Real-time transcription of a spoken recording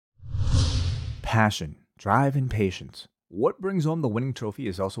passion, drive, and patience. What brings home the winning trophy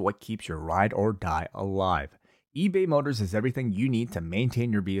is also what keeps your ride or die alive. eBay Motors has everything you need to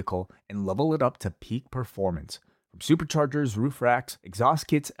maintain your vehicle and level it up to peak performance. From superchargers, roof racks, exhaust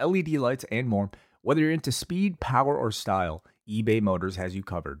kits, LED lights, and more, whether you're into speed, power, or style, eBay Motors has you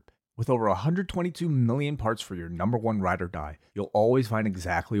covered. With over 122 million parts for your number one ride or die, you'll always find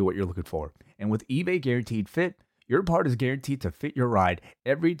exactly what you're looking for. And with eBay Guaranteed Fit, your part is guaranteed to fit your ride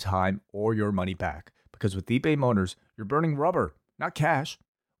every time or your money back. Because with eBay Motors, you're burning rubber, not cash.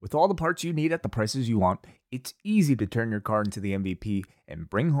 With all the parts you need at the prices you want, it's easy to turn your car into the MVP and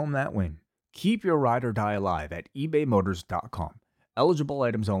bring home that win. Keep your ride or die alive at ebaymotors.com. Eligible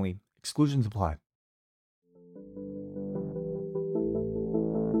items only. Exclusions apply.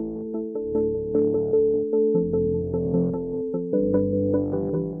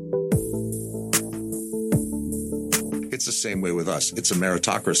 It's the same way with us. It's a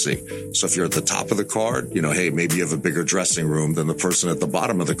meritocracy. So if you're at the top of the card, hey, maybe you have a bigger dressing room than the person at the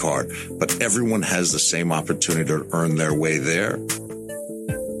bottom of the card, but everyone has the same opportunity to earn their way there.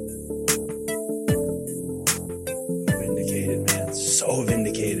 Vindicated, man. So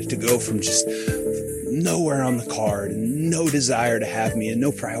vindicated to go from just nowhere on the card, no desire to have me and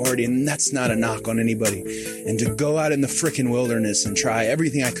no priority. And that's not a knock on anybody. And to go out in the frickin' wilderness and try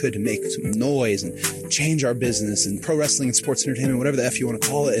everything I could to make some noise and change our business and pro wrestling and sports entertainment, whatever the F you want to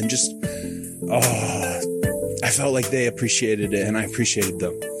call it. And just, I felt like they appreciated it and I appreciated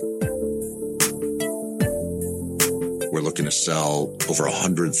them. We're looking to sell over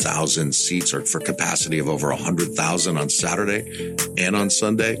 100,000 seats, or for capacity of over 100,000 on Saturday and on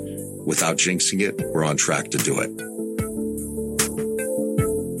Sunday. Without jinxing it, we're on track to do it.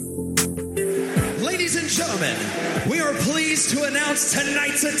 Ladies and gentlemen, we are pleased to announce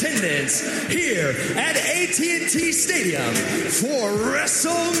tonight's attendance here at AT&T Stadium for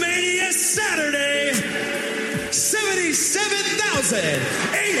WrestleMania Saturday,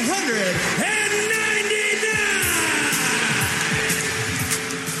 77,899.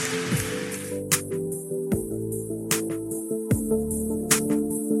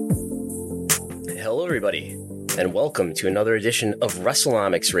 Hello, everybody, and welcome to another edition of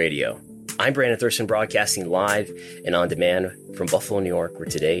WrestleNomics Radio. I'm Brandon Thurston, broadcasting live and on demand from Buffalo, New York, where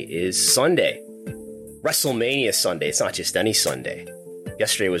today is Sunday. WrestleMania Sunday. It's not just any Sunday.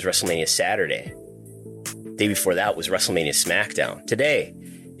 Yesterday was WrestleMania Saturday. The day before that was WrestleMania SmackDown. Today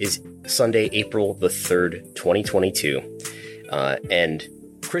is Sunday, April the 3rd, 2022. And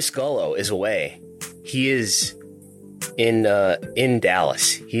Chris Gullo is away. He is in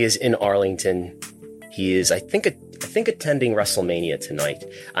Dallas. He is in Arlington. He is, I think, attending WrestleMania tonight.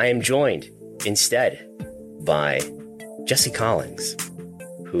 I am joined instead by Jesse Collins,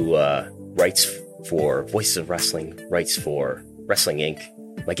 who writes for Voices of Wrestling, writes for Wrestling Inc.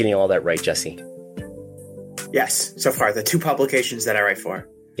 Am I getting all that right, Jesse? Yes, so far, the two publications that I write for.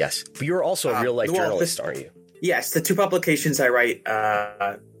 Yes, but you're also a real-life journalist, aren't you? Yes, the two publications I write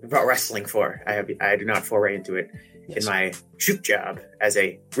about wrestling for. I do not foray into it in my shoot job as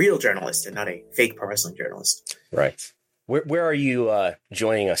a real journalist and not a fake pro wrestling journalist. Right. Where are you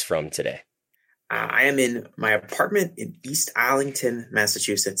joining us from today? I am in my apartment in East Arlington,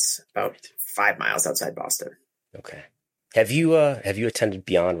 Massachusetts, about 5 miles outside Boston. Okay. Have you attended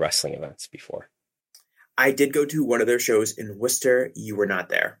Beyond Wrestling events before? I did go to one of their shows in Worcester. You were not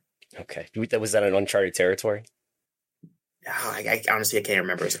there. Okay. Was that an uncharted territory? I honestly can't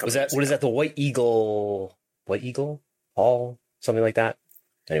remember. What is that? The White Eagle Hall? Something like that?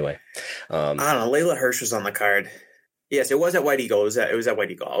 Anyway. I don't know. Layla Hirsch was on the card. Yes, it was at White Eagle. It was at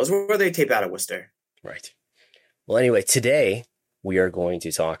White Eagle. It was where they taped out of Worcester. Right. Well, anyway, today we are going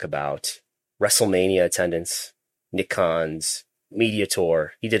to talk about WrestleMania attendance, Nick Khan's media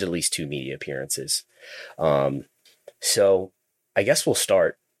tour. He did at least 2 media appearances. So I guess we'll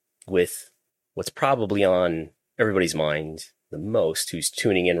start with what's probably on everybody's mind the most, who's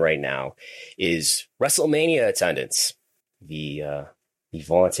tuning in right now, is WrestleMania attendance, the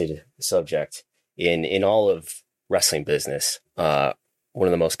vaunted subject in all of wrestling business, one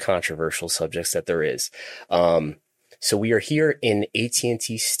of the most controversial subjects that there is. So we are here in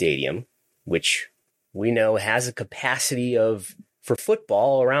AT&T Stadium, which we know has a capacity of, for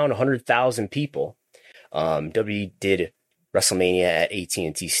football, around 100,000 people. WWE did WrestleMania at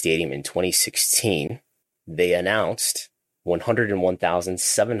AT&T Stadium in 2016. They announced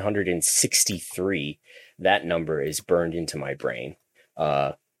 101,763. That number is burned into my brain.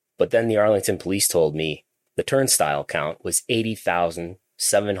 But then the Arlington police told me the turnstile count was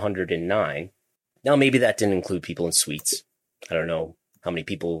 80,709. Now, maybe that didn't include people in suites. I don't know how many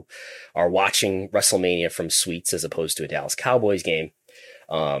people are watching WrestleMania from suites as opposed to a Dallas Cowboys game.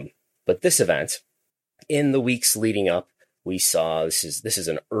 But this event, in the weeks leading up, we saw, this is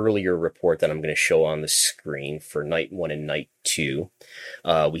an earlier report that I'm going to show on the screen for night 1 and night 2.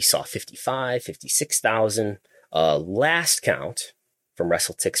 We saw 56,000. Last count from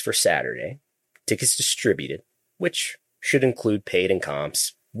WrestleTix for Saturday, tickets distributed, which should include paid and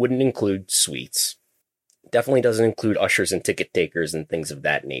comps, wouldn't include suites. Definitely doesn't include ushers and ticket takers and things of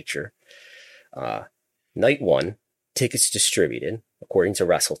that nature. Night 1, tickets distributed, according to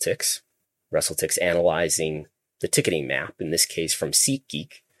WrestleTix analyzing the ticketing map, in this case from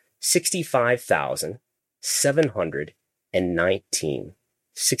SeatGeek, 65,719.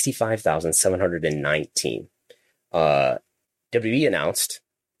 65,719. WWE announced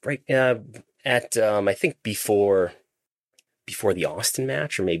right at I think before the Austin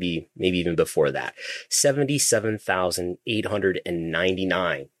match, or maybe even before that,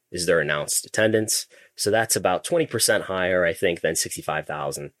 77,899 is their announced attendance. So that's about 20% higher, I think, than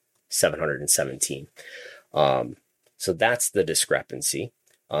 65,717. So that's the discrepancy.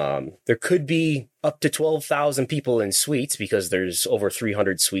 There could be up to 12,000 people in suites because there's over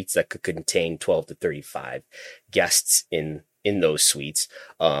 300 suites that could contain 12 to 35 guests in those suites.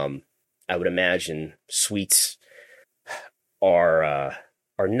 I would imagine suites are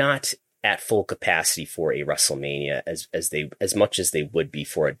not at full capacity for a WrestleMania as much as they would be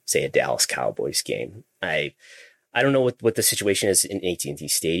for, say, a Dallas Cowboys game. I don't know what the situation is in AT&T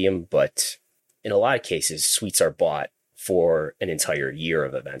Stadium, but in a lot of cases, suites are bought for an entire year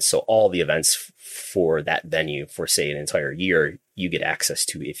of events. So all the events for that venue for, say, an entire year, you get access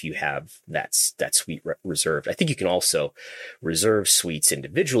to if you have that suite reserved. I think you can also reserve suites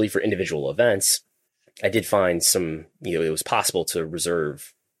individually for individual events. I did find some, it was possible to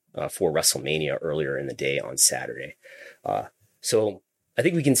reserve for WrestleMania earlier in the day on Saturday. So I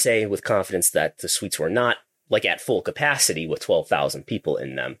think we can say with confidence that the suites were not like at full capacity with 12,000 people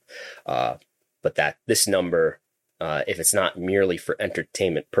in them. But that this number, if it's not merely for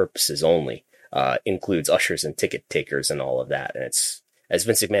entertainment purposes only, includes ushers and ticket takers and all of that. And it's, as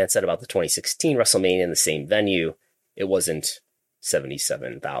Vince McMahon said about the 2016 WrestleMania in the same venue, it wasn't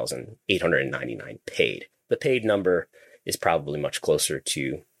 77,899 paid. The paid number is probably much closer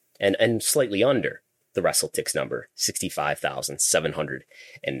to, and slightly under the WrestleTix number,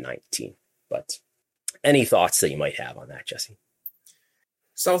 65,719. But any thoughts that you might have on that, Jesse?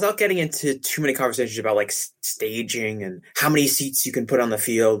 So without getting into too many conversations about like staging and how many seats you can put on the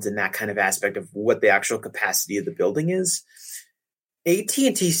field and that kind of aspect of what the actual capacity of the building is,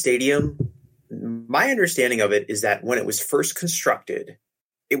 AT&T Stadium, my understanding of it is that when it was first constructed,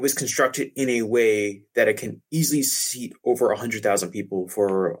 it was constructed in a way that it can easily seat over 100,000 people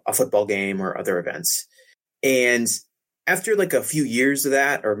for a football game or other events. And after like a few years of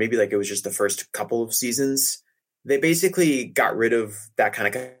that, or maybe like it was just the first couple of seasons, they basically got rid of that kind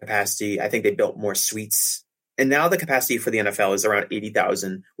of capacity. I think they built more suites. And now the capacity for the NFL is around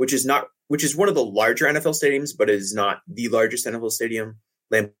 80,000, which is one of the larger NFL stadiums, but is not the largest NFL stadium.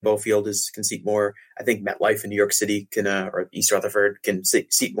 Lambeau Field can seat more. I think MetLife in New York City or East Rutherford can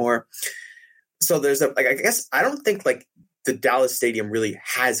seat more. So there's I guess I don't think like the Dallas Stadium really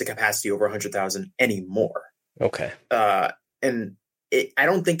has a capacity over 100,000 anymore. Okay. And I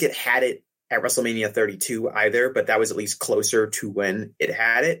don't think it had it at WrestleMania 32 either, but that was at least closer to when it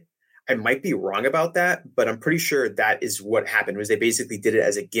had it. I might be wrong about that, but I'm pretty sure that is what happened. Was they basically did it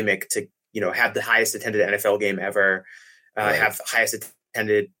as a gimmick to, have the highest attended NFL game ever, have the highest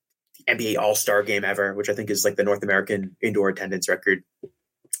attended NBA All-Star game ever, which I think is like the North American indoor attendance record.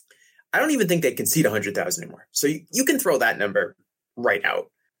 I don't even think they can seat 100,000 anymore. So you can throw that number right out.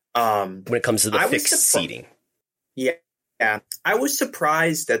 When it comes to the fixed seating. Yeah. I was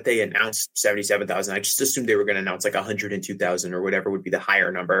surprised that they announced 77,000. I just assumed they were going to announce like 102,000 or whatever would be the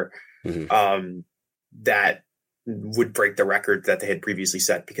higher number. Mm-hmm. That would break the record that they had previously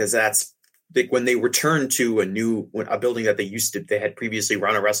set, because that's like when they returned to a building that they had previously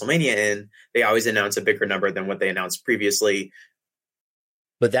run a WrestleMania in, they always announce a bigger number than what they announced previously.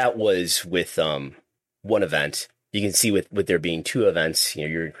 But that was with one event. You can see with there being two events,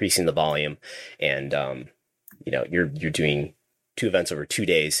 you're increasing the volume, and you're doing two events over 2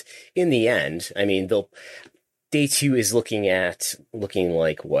 days. In the end, I mean, day 2 is looking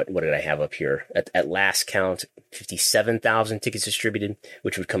like what did I have up here? At last count, 57,000 tickets distributed,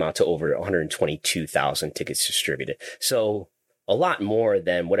 which would come out to over 122,000 tickets distributed. So a lot more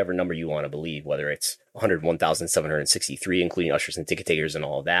than whatever number you want to believe, whether it's 101,763, including ushers and ticket takers and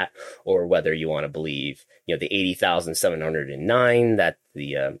all of that, or whether you want to believe, the 80,709 that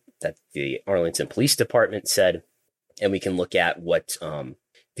the Arlington Police Department said. And we can look at what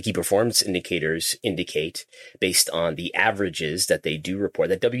the key performance indicators indicate, based on the averages that they do report,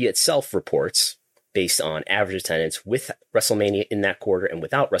 that W itself reports based on average attendance with WrestleMania in that quarter and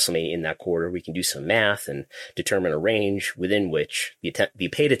without WrestleMania in that quarter. We can do some math and determine a range within which the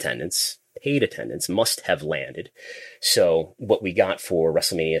paid attendance must have landed. So what we got for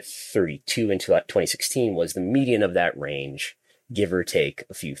WrestleMania 32 in 2016 was the median of that range, give or take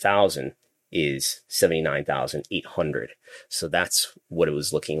a few thousand, is 79,800. So that's what it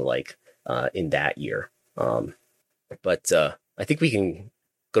was looking like in that year. But I think we can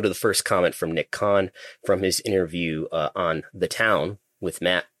go to the first comment from Nick Khan from his interview on The Town with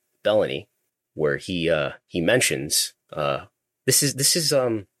Matt Bellany, where he mentions this is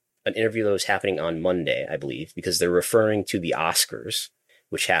an interview that was happening on Monday, I believe, because they're referring to the Oscars,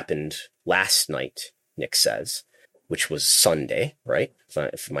 which happened last night, Nick says, which was Sunday, right?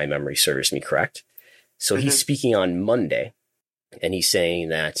 If my memory serves me correct. So he's speaking on Monday, and he's saying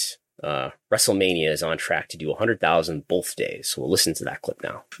that WrestleMania is on track to do 100,000 both days. So we'll listen to that clip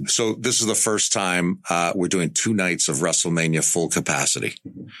now. So this is the first time we're doing 2 nights of WrestleMania full capacity.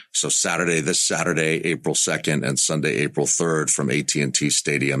 So this Saturday, April 2nd, and Sunday, April 3rd from AT&T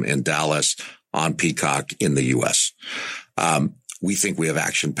Stadium in Dallas on Peacock in the U.S. We think we have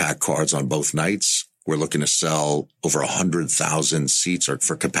action-packed cards on both nights. We're looking to sell over 100,000 seats, or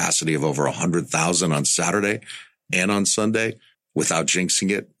for capacity of over 100,000 on Saturday and on Sunday. Without jinxing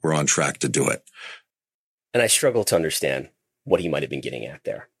it, we're on track to do it. And I struggle to understand what he might have been getting at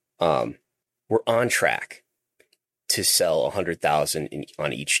there. We're on track to sell 100,000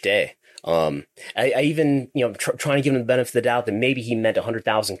 on each day. I even, trying to give him the benefit of the doubt that maybe he meant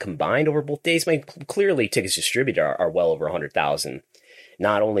 100,000 combined over both days. I mean, clearly tickets distributed are well over 100,000,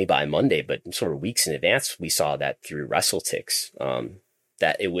 not only by Monday, but sort of weeks in advance. We saw that through WrestleTix,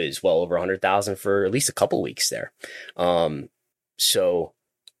 that it was well over 100,000 for at least a couple weeks there. So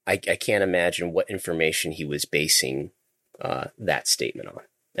I can't imagine what information he was basing that statement on.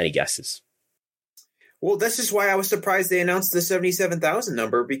 Any guesses? Well, that's just why I was surprised they announced the 77,000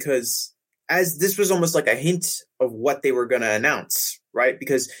 number, because as this was almost like a hint of what they were going to announce, right?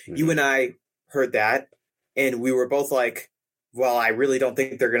 Because you and I heard that and we were both like, well, I really don't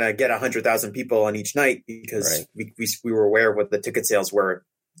think they're going to get 100,000 people on each night, because we were aware of what the ticket sales were,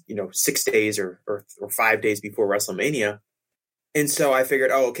 6 days or 5 days before WrestleMania. And so I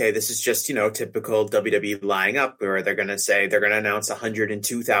figured, okay, this is just, typical WWE lying up, where they're going to say they're going to announce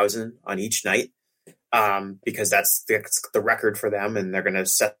 102,000 on each night, because that's the record for them, and they're going to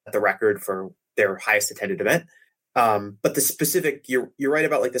set the record for their highest attended event. But the specific, you're right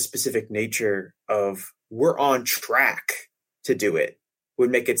about like the specific nature of we're on track to do it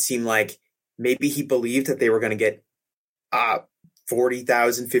would make it seem like maybe he believed that they were going to get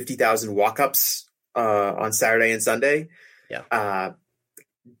 40,000, 50,000 walk-ups on Saturday and Sunday. Yeah.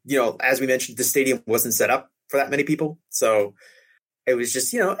 As we mentioned, the stadium wasn't set up for that many people. So it was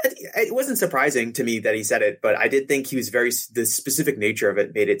just, it wasn't surprising to me that he said it, but I did think the specific nature of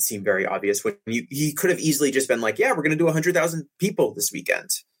it made it seem very obvious when he could have easily just been like, yeah, we're going to do 100,000 people this weekend.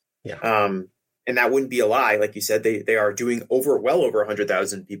 Yeah. And that wouldn't be a lie. Like you said, they are doing well over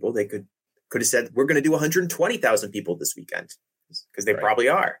 100,000 people. They could have said, we're going to do 120,000 people this weekend, because they probably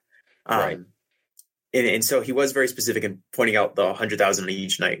are. Right. And so he was very specific in pointing out the 100,000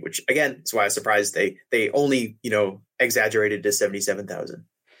 each night, which again is why I was surprised they only exaggerated to 77,000.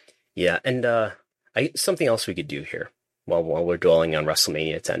 Yeah, and something else we could do here while we're dwelling on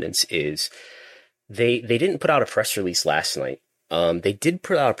WrestleMania attendance is they didn't put out a press release last night. They did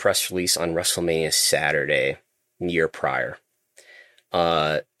put out a press release on WrestleMania Saturday, year prior,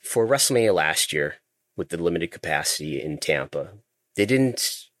 for WrestleMania last year with the limited capacity in Tampa. They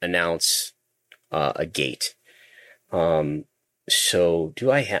didn't announce a gate. So do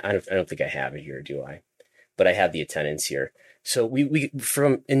I have, I don't think I have it here, do I? But I have the attendance here. So we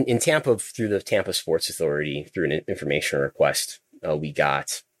from in Tampa, through the Tampa Sports Authority, through an information request, we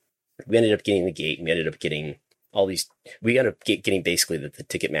ended up getting the gate. We ended up getting we ended up getting basically the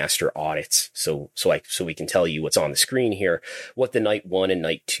Ticketmaster audits. So we can tell you what's on the screen here, what the night 1 and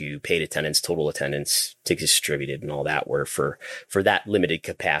night 2 paid attendance, total attendance, tickets distributed, and all that were for that limited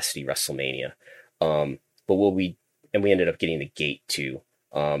capacity WrestleMania. But we ended up getting the gate too.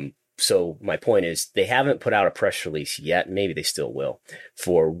 So my point is, they haven't put out a press release yet. Maybe they still will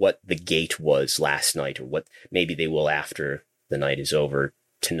for what the gate was last night, or what maybe they will after the night is over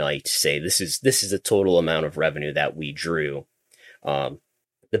tonight. Say this is the total amount of revenue that we drew. The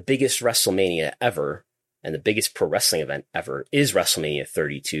biggest WrestleMania ever and the biggest pro wrestling event ever is WrestleMania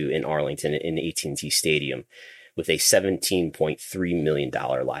 32 in Arlington in AT&T Stadium, with a $17.3 million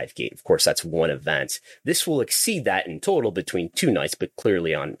live gate. Of course, that's one event. This will exceed that in total between 2 nights, but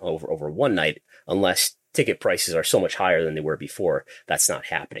clearly on over one night, unless ticket prices are so much higher than they were before. That's not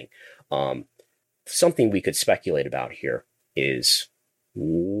happening. Something we could speculate about here is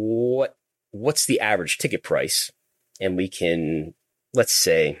what's the average ticket price, and we can let's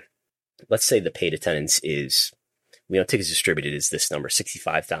say the paid attendance is, tickets distributed is this number,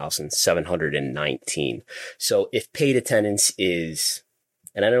 65,719. So if paid attendance is,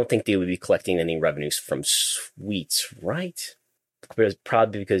 and I don't think they would be collecting any revenues from suites, right?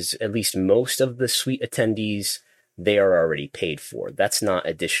 Probably because at least most of the suite attendees, they are already paid for. That's not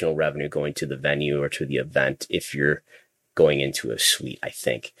additional revenue going to the venue or to the event if you're going into a suite, I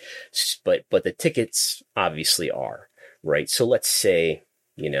think. But the tickets obviously are, right? So let's say,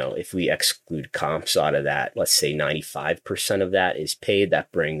 if we exclude comps out of that, let's say 95% of that is paid.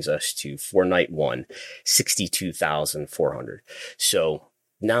 That brings us to, for night one, 62,400. So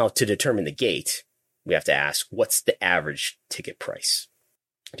now to determine the gate, we have to ask, what's the average ticket price?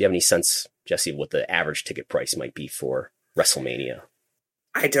 Do you have any sense, Jesse, what the average ticket price might be for WrestleMania?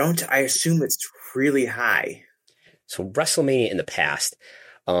 I don't. I assume it's really high. So WrestleMania in the past,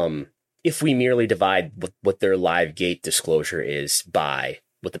 if we merely divide what their live gate disclosure is by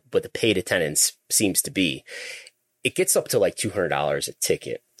what the paid attendance seems to be, it gets up to like $200 a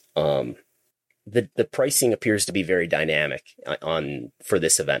ticket. The pricing appears to be very dynamic for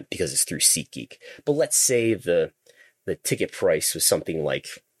this event because it's through SeatGeek. But let's say the ticket price was something like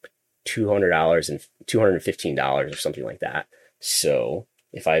 $200 and $215 or something like that. So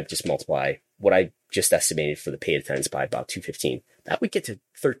if I just multiply what I just estimated for the paid attendance by about $215, that would get to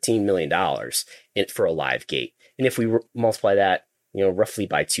 $13 million for a live gate. And if we multiply that, roughly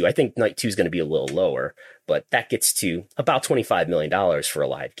by 2, I think night 2 is going to be a little lower, but that gets to about $25 million for a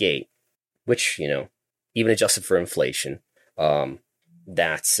live gate, which, even adjusted for inflation,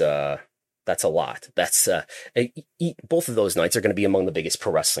 that's a lot. That's both of those nights are going to be among the biggest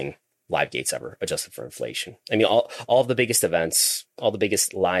pro wrestling live gates ever, adjusted for inflation. I mean, all of the biggest events, all the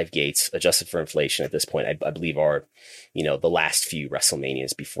biggest live gates adjusted for inflation at this point, I believe are, the last few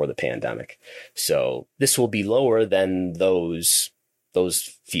WrestleManias before the pandemic. So this will be lower than those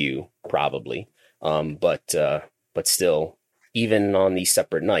few probably. But still, even on these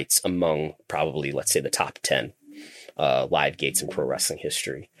separate nights, among probably, let's say, the top 10 live gates in pro wrestling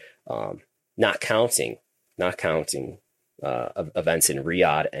history, not counting events in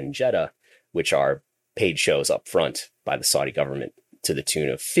Riyadh and Jeddah, which are paid shows up front by the Saudi government to the tune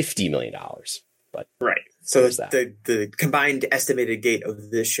of $50 million. But right. So the combined estimated gate of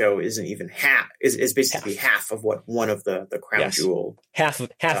this show isn't even half, is basically half of what one of the crown jewel. Half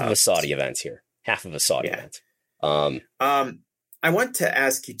of a Saudi event here. Half of a Saudi event. I want to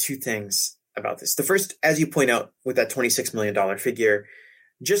ask you two things about this. The first, as you point out with that $26 million figure,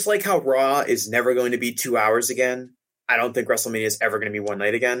 just like how Raw is never going to be 2 hours again, I don't think WrestleMania is ever going to be one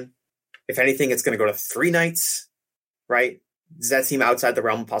night again. If anything, it's going to go to 3 nights, right? Does that seem outside the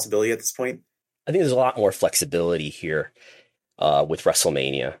realm of possibility at this point? I think there's a lot more flexibility here with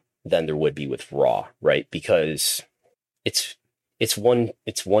WrestleMania than there would be with Raw, right? Because it's one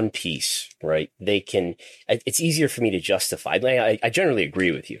piece, right? It's easier for me to justify. I generally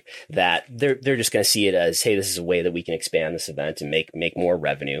agree with you that they're just going to see it as, hey, this is a way that we can expand this event and make more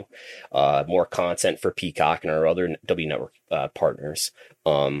revenue, more content for Peacock and our other W Network partners.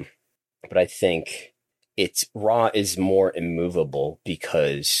 But I think Raw is more immovable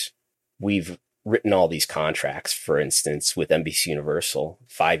because we've written all these contracts, for instance, with NBC Universal,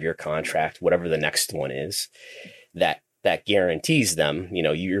 5-year contract, whatever the next one is, that guarantees them,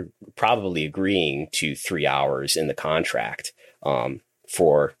 you're probably agreeing to 3 hours in the contract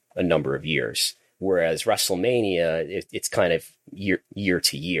for a number of years. Whereas WrestleMania, it's kind of year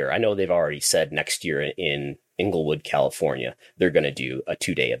to year. I know they've already said next year in Inglewood, California, they're going to do a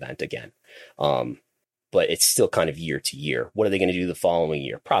 2-day event again. But it's still kind of year to year. What are they going to do the following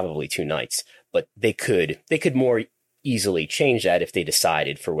year? Probably 2 nights. But they could more easily change that if they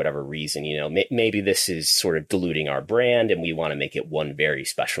decided for whatever reason, maybe this is sort of diluting our brand and we want to make it one very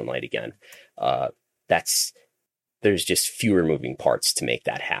special night again. There's just fewer moving parts to make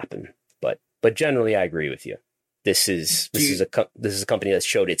that happen. But generally, I agree with you. This is a company that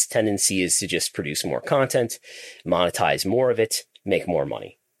showed its tendency is to just produce more content, monetize more of it, make more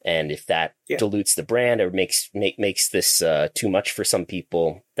money. And if that dilutes the brand or makes this too much for some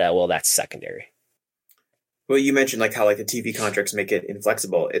people, that's secondary. Well, you mentioned how the TV contracts make it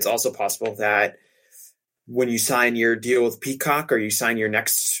inflexible. It's also possible that when you sign your deal with Peacock or you sign your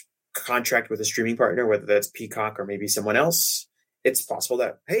next contract with a streaming partner, whether that's Peacock or maybe someone else, it's possible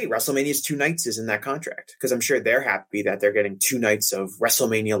that, hey, WrestleMania's 2 nights is in that contract, because I'm sure they're happy that they're getting 2 nights of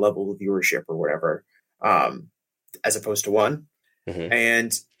WrestleMania level viewership or whatever, as opposed to 1. Mm-hmm.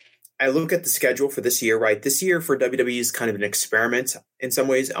 And I look at the schedule for this year, right? This year for WWE is kind of an experiment in some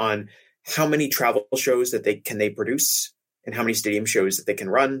ways on how many travel shows that they produce and how many stadium shows that they can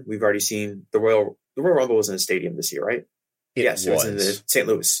run. We've already seen the Royal Rumble was in a stadium this year, right? Yes, it was in the St.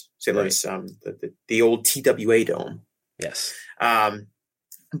 Louis, the old TWA Dome. Yes.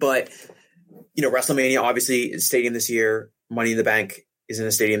 But, WrestleMania obviously is stadium this year. Money in the Bank is in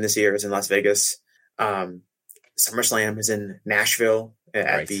a stadium this year. It's in Las Vegas. SummerSlam is in Nashville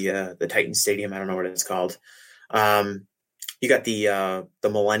at the Titan Stadium. I don't know what it's called. You got the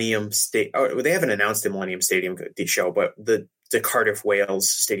Millennium State. Oh, they haven't announced the Millennium Stadium show, but the Cardiff Wales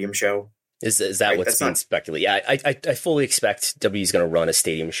Stadium show. Is that right? What's being speculated? Yeah, I fully expect WWE is going to run a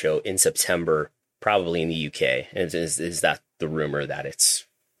stadium show in September, probably in the UK. And is that the rumor that it's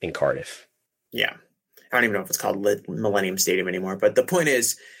in Cardiff? Yeah. I don't even know if it's called Millennium Stadium anymore. But the point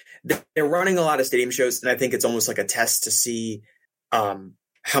is, they're running a lot of stadium shows, and I think it's almost like a test to see how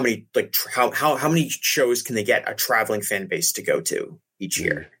many how many shows can they get a traveling fan base to go to each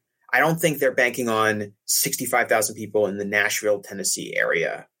year. I don't think they're banking on 65,000 people in the Nashville, Tennessee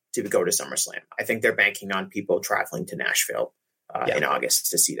area to go to SummerSlam. I think they're banking on people traveling to Nashville in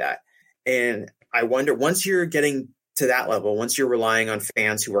August to see that. And I wonder, once you're getting to that level, once you're relying on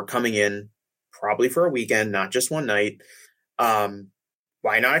fans who are coming in probably for a weekend, not just one night,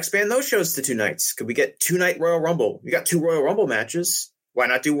 why not expand those shows to 2 nights? Could we get 2-night Royal Rumble? We got 2 Royal Rumble matches. Why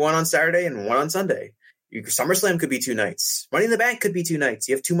not do 1 on Saturday and 1 on Sunday? SummerSlam could be 2 nights. Money in the Bank could be 2 nights.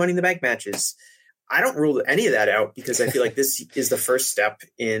 You have 2 Money in the Bank matches. I don't rule any of that out, because I feel like this is the first step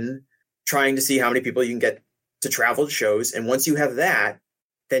in trying to see how many people you can get to travel to shows. And once you have that,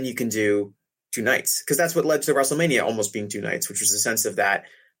 then you can do 2 nights, because that's what led to WrestleMania almost being 2 nights, which was the sense of that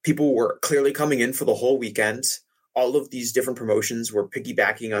people were clearly coming in for the whole weekend. All of these different promotions were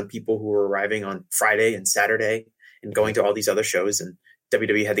piggybacking on people who were arriving on Friday and Saturday and going to all these other shows. And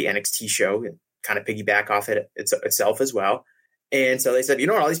WWE had the NXT show and kind of piggyback off it itself as well. And so they said,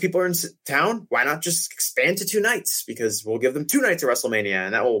 all these people are in town. Why not just expand to 2 nights? Because we'll give them 2 nights of WrestleMania,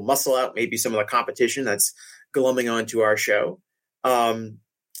 and that will muscle out maybe some of the competition that's glumming onto our show.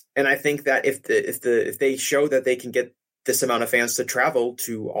 And I think that if they show that they can get this amount of fans to travel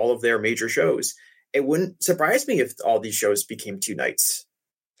to all of their major shows, it wouldn't surprise me if all these shows became 2 nights.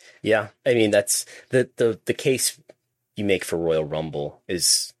 Yeah, I mean, that's the case you make for Royal Rumble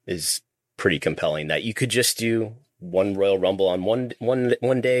is pretty compelling. That you could just do 1 Royal Rumble on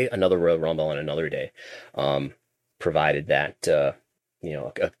one day, another Royal Rumble on another day, provided that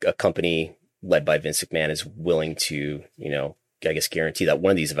a company led by Vince McMahon is willing to I guess guarantee that one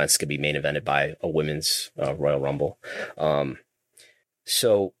of these events could be main evented by a women's Royal Rumble.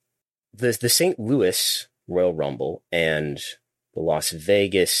 So the St. Louis Royal Rumble and the Las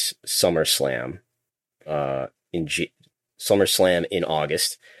Vegas SummerSlam SummerSlam in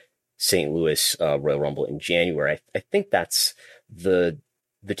August, St. Louis Royal Rumble in January. I think that's the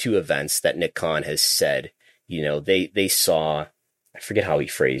 2 events that Nick Khan has said, they saw, I forget how he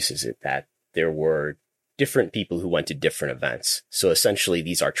phrases it, that there were different people who went to different events. So essentially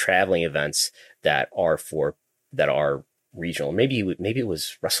these are traveling events that are regional. Maybe it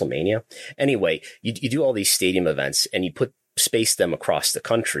was WrestleMania. Anyway, you do all these stadium events and you space them across the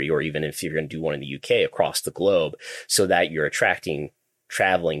country, or even if you're going to do one in the UK, across the globe, so that you're attracting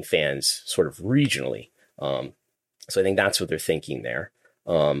traveling fans sort of regionally. So I think that's what they're thinking there.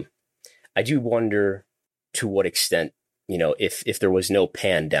 I do wonder to what extent, if there was no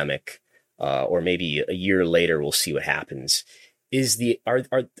pandemic, or maybe a year later, we'll see what happens.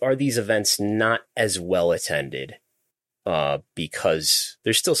 Are these events not as well attended because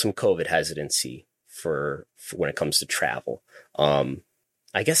there's still some COVID hesitancy for when it comes to travel?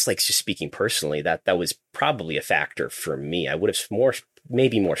 I guess, just speaking personally, that was probably a factor for me. I would have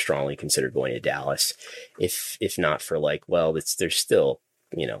maybe more strongly considered going to Dallas if not for there's still,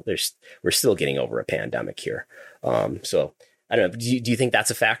 we're still getting over a pandemic here. So I don't know. Do you think that's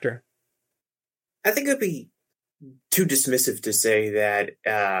a factor? I think it'd be too dismissive to say that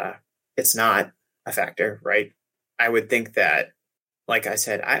it's not a factor, right? I would think that, like I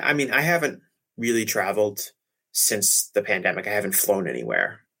said, I mean, I haven't really traveled since the pandemic. I haven't flown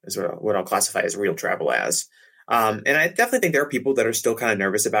anywhere, is what I'll classify as real travel as. And I definitely think there are people that are still kind of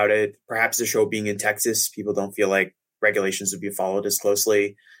nervous about it. Perhaps the show being in Texas, people don't feel like regulations would be followed as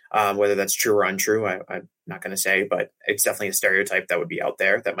closely. Whether that's true or untrue, I'm not going to say, but it's definitely a stereotype that would be out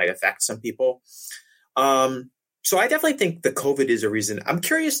there that might affect some people. So I definitely think the COVID is a reason. I'm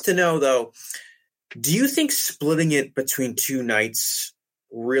curious to know, though, Do you think splitting it between two nights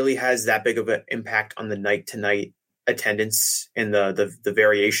really has that big of an impact on the night to night attendance and the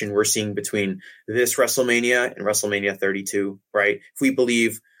variation we're seeing between this WrestleMania and WrestleMania 32, right? If we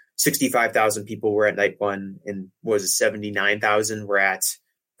believe 65,000 people were at night one and was it 79,000 were at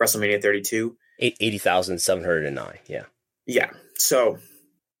WrestleMania 32? 80,709. Yeah. Yeah. So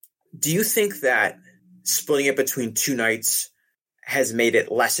do you think that splitting it between two nights has made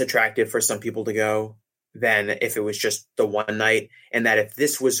it less attractive for some people to go than if it was just the one night, and that if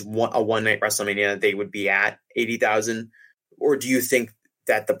this was a one night WrestleMania, they would be at 80,000? Or do you think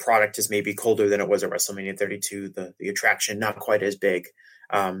that the product is maybe colder than it was at WrestleMania 32, the attraction not quite as big?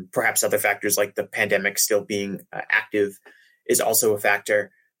 Perhaps other factors like the pandemic still being active is also a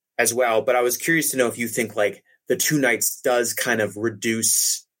factor as well. But I was curious to know if you think like the two nights does kind of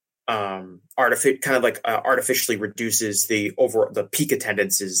reduce artificially reduces the peak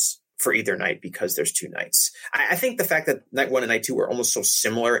attendances for either night because there's two nights. I think the fact that night one and night two are almost so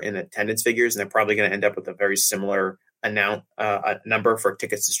similar in attendance figures, and they're probably going to end up with a very similar number for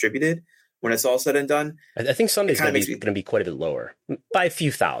tickets distributed when it's all said and done. I think Sunday's going to be quite a bit lower by a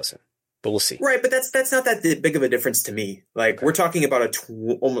few thousand, but we'll see. Right, but that's not that big of a difference to me. Like okay. We're talking about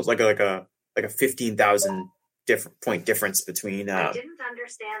almost like a 15,000 point difference between. I didn't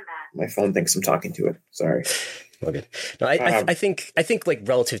understand that. My phone thinks I'm talking to it. Sorry. Well, good. No, I think like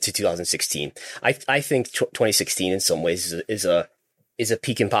relative to 2016, I think 2016 in some ways is a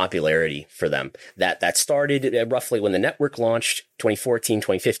peak in popularity for them. That started roughly when the network launched, 2014,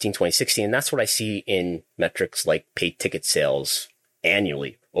 2015, 2016, and that's what I see in metrics like paid ticket sales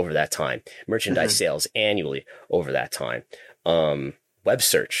annually over that time, merchandise sales annually over that time, web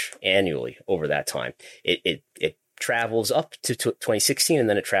search annually over that time. It travels up to 2016 and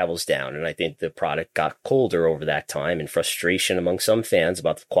then it travels down. And I think the product got colder over that time, and frustration among some fans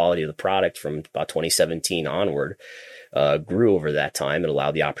about the quality of the product from about 2017 onward grew over that time. It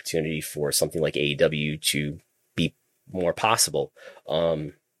allowed the opportunity for something like AEW to be more possible.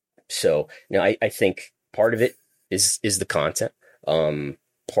 So, I think part of it is the content.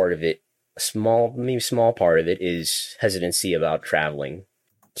 Part of it, small part of it is hesitancy about traveling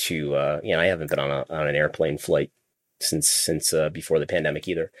to, I haven't been on an airplane flight since before the pandemic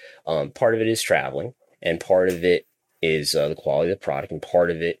either. Part of it is traveling, and part of it is the quality of the product, and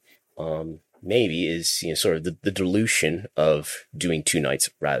part of it maybe is sort of the dilution of doing two nights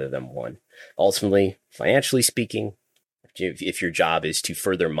rather than one. Ultimately, financially speaking, if your job is to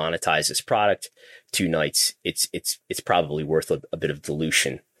further monetize this product, two nights, it's probably worth a bit of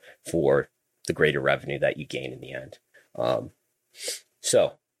dilution for the greater revenue that you gain in the end.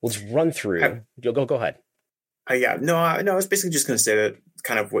 So let's run through. Go ahead. No, I was basically just going to say that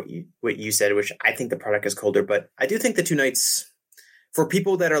kind of what you said, which I think the product is colder, but I do think the two nights for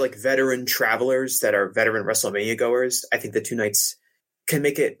people that are like veteran travelers, that are veteran WrestleMania goers, I think the two nights can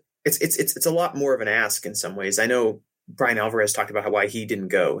make it. It's a lot more of an ask in some ways. I know Brian Alvarez talked about why he didn't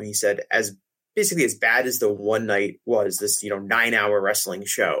go, and he said as bad as the one night was, this 9-hour wrestling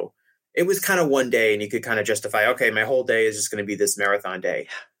show, it was kind of one day, and you could kind of justify, okay, my whole day is just going to be this marathon day.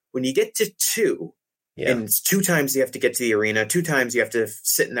 When you get to two. Yeah. And 2 times you have to get to the arena. 2 times you have to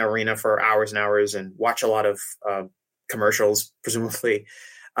sit in the arena for hours and hours and watch a lot of commercials, presumably.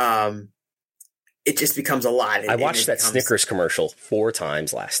 It just becomes a lot. I watched that Snickers commercial 4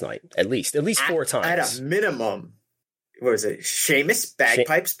 times last night, at least 4 times. At a minimum. What was it? Sheamus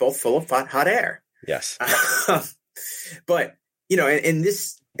bagpipes, both full of hot air. Yes. But in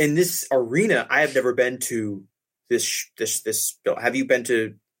this arena, I have never been to this. Have you been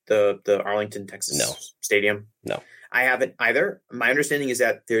to the Arlington, Texas stadium? No, I haven't either. My understanding is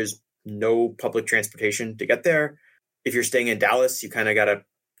that there's no public transportation to get there. If you're staying in Dallas, you kind of got to,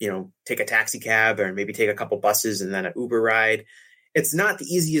 take a taxi cab or maybe take a couple buses and then an Uber ride. It's not the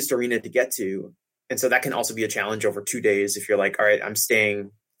easiest arena to get to. And so that can also be a challenge over 2 days. If you're like, all right, I'm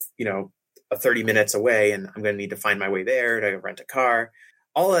staying, 30 minutes away and I'm going to need to find my way there to rent a car.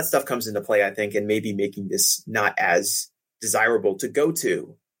 All that stuff comes into play, I think, and maybe making this not as desirable to go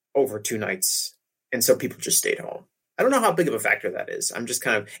to over 2 nights. And so people just stayed home. I don't know how big of a factor that is. I'm just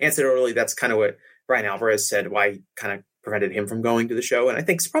kind of answered early. That's kind of what Brian Alvarez said, why he kind of prevented him from going to the show. And I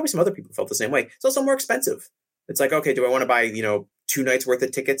think probably some other people felt the same way. It's also more expensive. It's like, okay, do I want to buy, 2 nights worth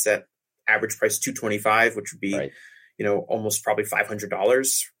of tickets at average price $225, which would be, right, almost probably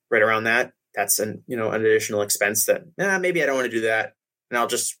 $500, right around that. That's an additional expense that maybe I don't want to do that. And I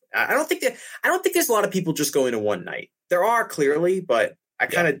don't think there's a lot of people just going to one night. There are clearly, but I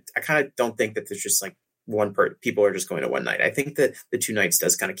kind of don't think that there's just like people are just going to one night. I think that the 2 nights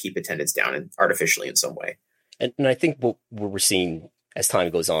does kind of keep attendance down and artificially in some way. And I think what we're seeing as time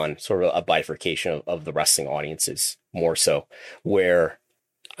goes on, sort of a bifurcation of the wrestling audiences more so, where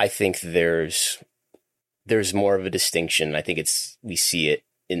I think there's more of a distinction. I think we see it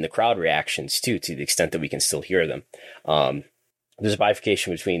in the crowd reactions too, to the extent that we can still hear them. There's a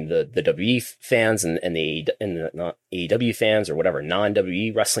bifurcation between the WWE fans and the not AEW fans or whatever,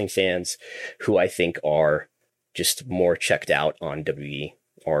 non-WWE wrestling fans, who I think are just more checked out on WWE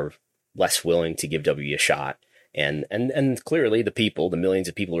or less willing to give WWE a shot. And clearly the millions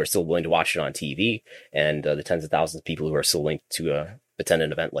of people who are still willing to watch it on TV, and the tens of thousands of people who are still linked to attend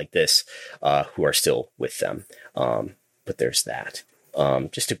an event like this, who are still with them. But there's that.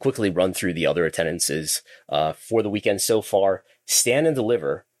 Just to quickly run through the other attendances for the weekend so far: Stand and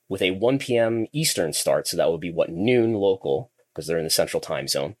Deliver with a 1 p.m. Eastern start, so that would be noon local because they're in the Central Time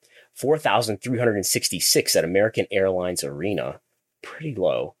Zone. 4,366 at American Airlines Arena, pretty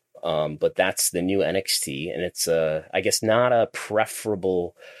low. But that's the new NXT, and it's I guess not a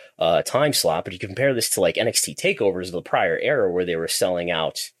preferable time slot, but you compare this to like NXT takeovers of the prior era where they were selling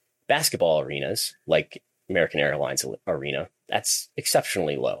out basketball arenas like American Airlines Arena. That's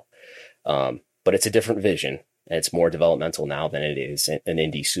exceptionally low. But it's a different vision, and it's more developmental now than it is an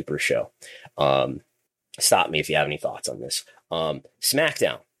indie super show. Stop me if you have any thoughts on this.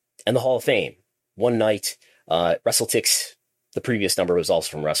 SmackDown and the Hall of Fame, one night. WrestleTix. The previous number was also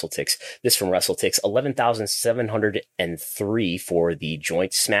from WrestleTix. This from WrestleTix, 11,703 for the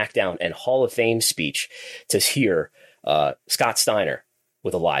joint SmackDown and Hall of Fame speech to hear Scott Steiner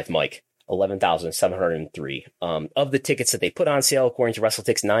with a live mic. 11,703. Of the tickets that they put on sale, according to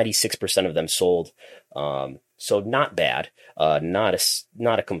WrestleTix, 96% of them sold. So not bad. Not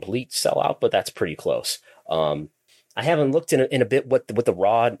a complete sellout, but that's pretty close. I haven't looked in a bit what the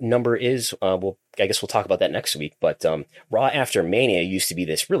Raw number is. I guess we'll talk about that next week. But Raw After Mania used to be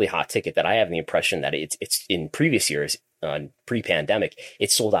this really hot ticket that I have the impression that it's in previous years, pre-pandemic,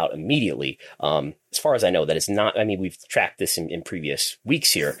 it sold out immediately. As far as I know, that is not. I mean, we've tracked this in previous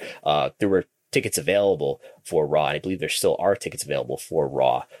weeks here. There were tickets available for Raw, and I believe there still are tickets available for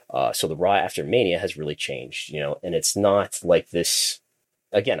Raw. So the Raw After Mania has really changed, and it's not like this.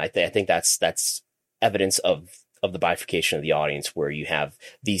 Again, I think that's evidence of the bifurcation of the audience, where you have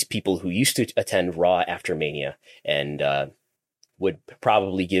these people who used to attend Raw After Mania and would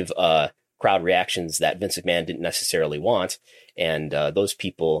probably give crowd reactions that Vince McMahon didn't necessarily want. And those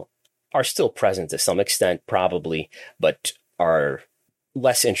people are still present to some extent, probably, but are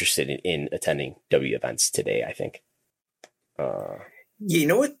less interested in attending W events today, I think. You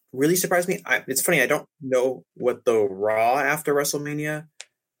know what really surprised me? It's funny, I don't know what the Raw After WrestleMania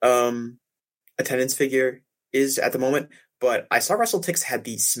attendance figure is at the moment, but I saw WrestleTix had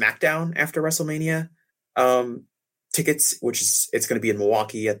the SmackDown After WrestleMania tickets, it's going to be in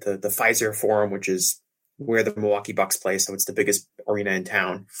Milwaukee at the Pfizer Forum, which is where the Milwaukee Bucks play. So it's the biggest arena in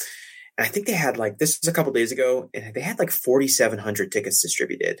town. And I think they had this was a couple days ago, and they had 4,700 tickets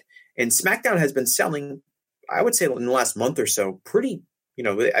distributed. And SmackDown has been selling, I would say in the last month or so, pretty,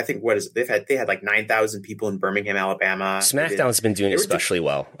 I think they had 9,000 people in Birmingham, Alabama. SmackDown's been doing especially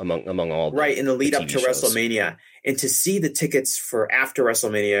well among all right in the lead up to shows. WrestleMania, and to see the tickets for after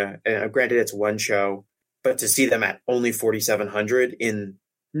WrestleMania, granted it's one show, but to see them at only 4,700 in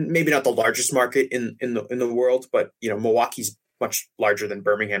maybe not the largest market in the world, but Milwaukee's much larger than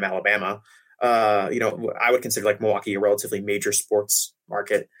Birmingham, Alabama. I would consider Milwaukee a relatively major sports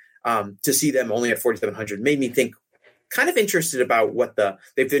market. To see them only at 4,700 made me think. Kind of interested about what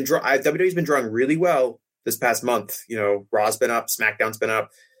they've been WWE's been drawing really well this past month. Raw's been up, SmackDown's been up.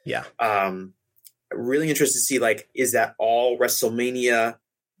 Yeah. Really interested to see is that all WrestleMania,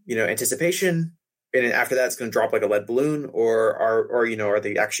 anticipation, and after that it's going to drop like a lead balloon, or are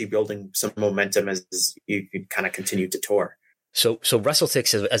they actually building some momentum as you kind of continue to tour? So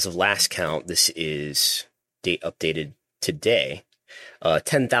WrestleTix as of last count, this is date updated today,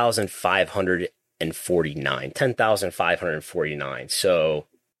 10,549. So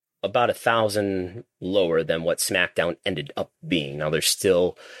about 1,000 lower than what SmackDown ended up being. Now there's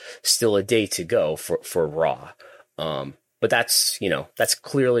still a day to go for Raw. But that's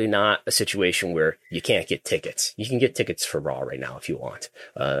clearly not a situation where you can't get tickets. You can get tickets for Raw right now if you want,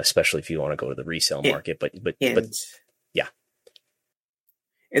 especially if you want to go to the resale market. But yeah.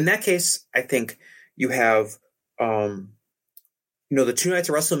 In that case, I think you have, the 2 nights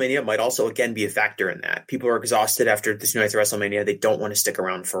of WrestleMania might also, again, be a factor in that. People are exhausted after the 2 nights of WrestleMania. They don't want to stick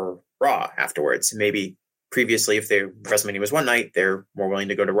around for Raw afterwards. Maybe previously, if WrestleMania was one night, they're more willing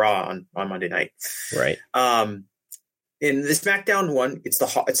to go to Raw on Monday night. Right. In the SmackDown one, it's the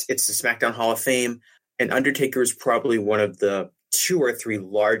SmackDown Hall of Fame, and Undertaker is probably one of the two or three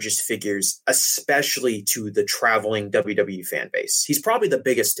largest figures, especially to the traveling WWE fan base. He's probably the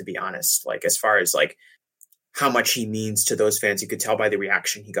biggest, to be honest, like as far as like how much he means to those fans. You could tell by the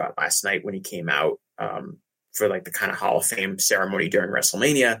reaction he got last night when he came out for like the kind of Hall of Fame ceremony during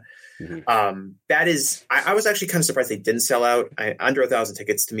WrestleMania. That is, I was actually kind of surprised they didn't sell out. Under 1,000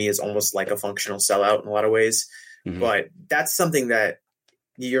 tickets to me is almost like a functional sellout in a lot of ways, but that's something that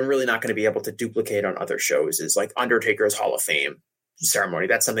you're really not going to be able to duplicate on other shows, is like Undertaker's Hall of Fame ceremony.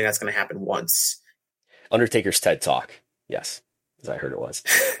 That's something that's going to happen once. Undertaker's TED Talk. Yes, as I heard it was.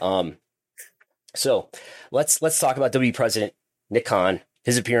 So let's talk about WWE President Nick Khan,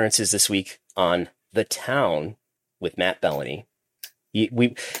 his appearances this week on The Town with Matt Bellany.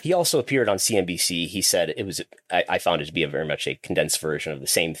 He also appeared on CNBC. He said it was, I found it to be a very much a condensed version of the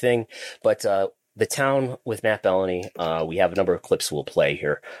same thing, but The Town with Matt Bellany, we have a number of clips we'll play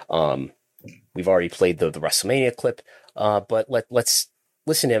here. We've already played the WrestleMania clip, but let's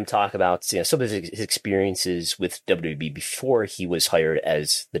listen to him talk about some of his experiences with WWE before he was hired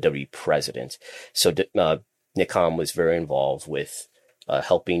as the WWE president. So Nick Khan was very involved with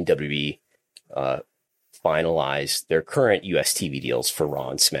helping WWE finalize their current US TV deals for Raw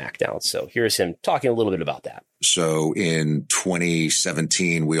and SmackDown. So here's him talking a little bit about that. So in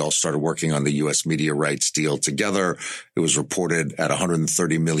 2017, we all started working on the U.S. media rights deal together. It was reported at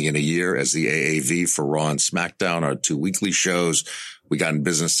 $130 million a year as the AAV for Raw and SmackDown, our two weekly shows. We got in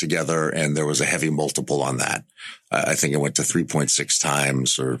business together and there was a heavy multiple on that. I think it went to 3.6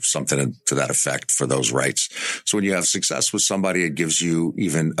 times or something to that effect for those rights. So when you have success with somebody, it gives you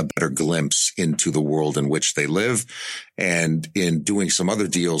even a better glimpse into the world in which they live. And in doing some other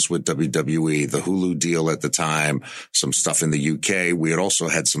deals with WWE, the Hulu deal at the time, some stuff in the UK, we had also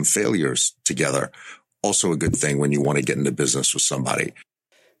had some failures together. Also a good thing when you want to get into business with somebody.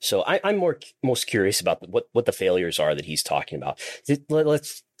 So I'm most curious about what the failures are that he's talking about.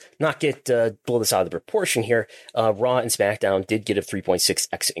 Let's not get blow this out of the proportion here. Raw and SmackDown did get a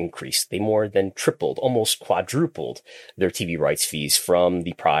 3.6x increase. They more than tripled, almost quadrupled their TV rights fees from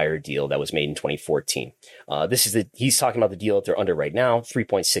the prior deal that was made in 2014. He's talking about the deal that they're under right now,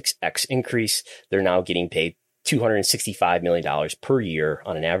 3.6x increase. They're now getting paid $265 million per year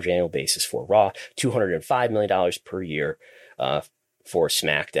on an average annual basis for Raw, $205 million per year for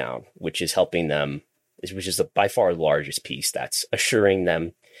SmackDown, which is helping them, which is by far the largest piece that's assuring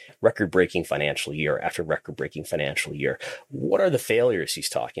them record-breaking financial year after record-breaking financial year. What are the failures he's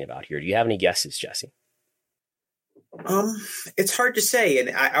talking about here? Do you have any guesses, Jesse? It's hard to say.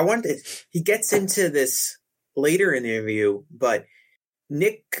 And he gets into this later in the interview, but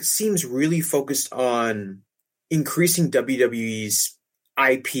Nick seems really focused on increasing WWE's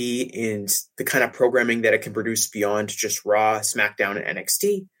IP and the kind of programming that it can produce beyond just Raw, SmackDown, and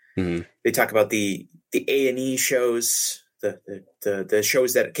NXT. Mm-hmm. They talk about the A&E shows, the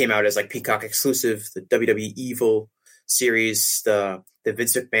shows that came out as like Peacock exclusive, the WWE Evil series, the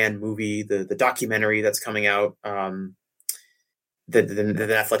Vince McMahon movie, the documentary that's coming out, the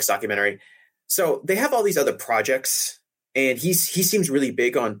Netflix documentary. So they have all these other projects, and he seems really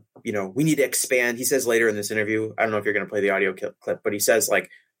big on, we need to expand. He says later in this interview, I don't know if you're going to play the audio clip, but he says like,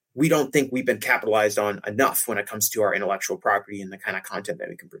 we don't think we've been capitalized on enough when it comes to our intellectual property and the kind of content that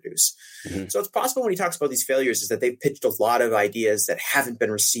we can produce. Mm-hmm. So it's possible when he talks about these failures is that they've pitched a lot of ideas that haven't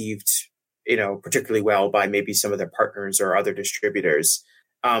been received, particularly well by maybe some of their partners or other distributors.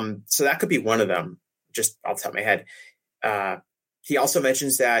 So that could be one of them, just off the top of my head. He also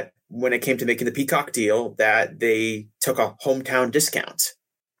mentions that when it came to making the Peacock deal, that they took a hometown discount.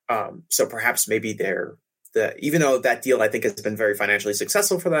 So perhaps maybe even though that deal I think has been very financially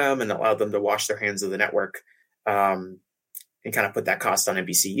successful for them and allowed them to wash their hands of the network and kind of put that cost on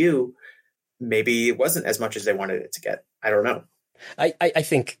NBCU, maybe it wasn't as much as they wanted it to get. I don't know. I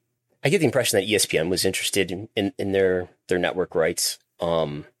think I get the impression that ESPN was interested in their network rights,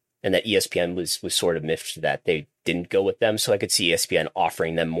 and that ESPN was sort of miffed that they didn't go with them. So I could see ESPN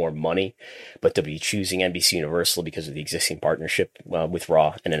offering them more money, but WWE choosing NBC Universal because of the existing partnership with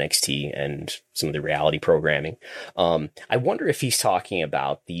Raw and NXT and some of the reality programming. I wonder if he's talking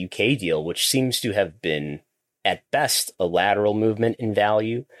about the UK deal, which seems to have been at best a lateral movement in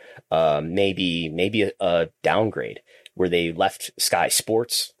value, maybe a downgrade, where they left Sky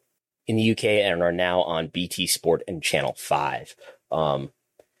Sports in the UK and are now on BT Sport and Channel 5.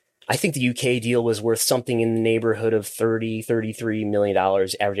 I think the UK deal was worth something in the neighborhood of $33 million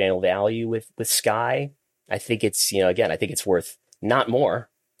average annual value with Sky. I think it's, I think it's worth not more,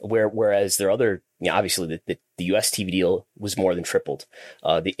 whereas their other, obviously the US TV deal was more than tripled.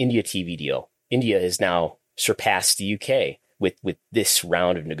 The India TV deal, India has now surpassed the UK with this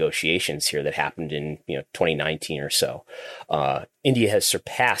round of negotiations here that happened in 2019 or so, India has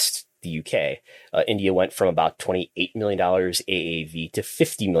surpassed the UK. India went from about $28 million AAV to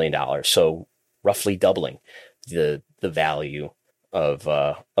 $50 million, so roughly doubling the value of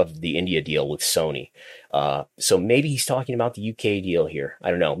the India deal with Sony. So maybe he's talking about the UK deal here.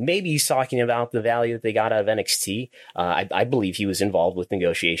 I don't know. Maybe he's talking about the value that they got out of NXT. I believe he was involved with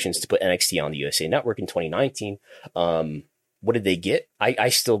negotiations to put NXT on the USA Network in 2019. What did they get? I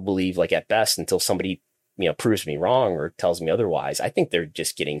still believe, like, at best, until somebody proves me wrong or tells me otherwise, I think they're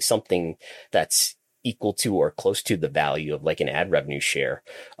just getting something that's equal to or close to the value of like an ad revenue share.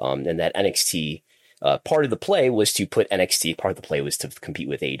 And that NXT, part of the play was to put NXT, part of the play was to compete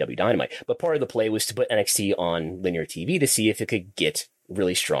with AEW Dynamite, but part of the play was to put NXT on linear TV to see if it could get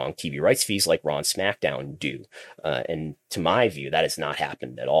really strong TV rights fees like Raw and SmackDown do. And to my view, that has not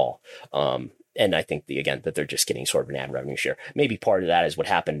happened at all. And I think that they're just getting sort of an ad revenue share. Maybe part of that is what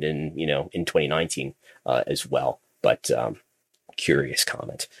happened in 2019 as well. But curious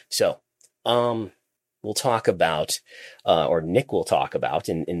comment. So we'll talk about, or Nick will talk about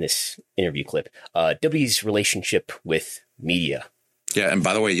in this interview clip, WWE's relationship with media. Yeah, and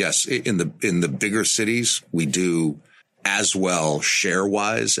by the way, yes, in the bigger cities, we do as well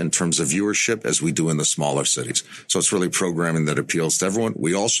share-wise in terms of viewership as we do in the smaller cities. So it's really programming that appeals to everyone.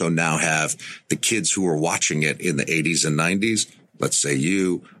 We also now have the kids who were watching it in the 80s and 90s. Let's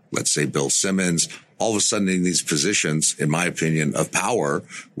say Bill Simmons, all of a sudden in these positions, in my opinion, of power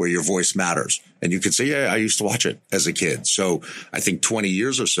where your voice matters. And you could say, yeah, I used to watch it as a kid. So I think 20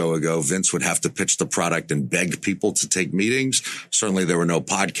 years or so ago, Vince would have to pitch the product and beg people to take meetings. Certainly there were no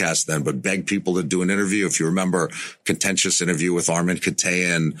podcasts then, but beg people to do an interview. If you remember, contentious interview with Armin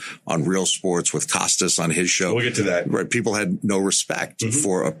Katayan on Real Sports with Costas on his show. We'll get to that. Right. People had no respect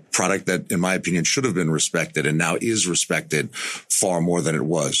for a product that, in my opinion, should have been respected and now is respected far more than it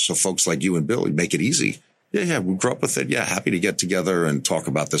was. So folks like you and Bill make it easy. Yeah, we grew up with it. Yeah, happy to get together and talk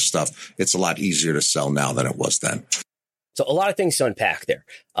about this stuff. It's a lot easier to sell now than it was then. So a lot of things to unpack there.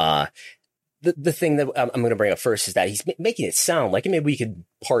 The thing that I'm going to bring up first is that he's making it sound like, and maybe we could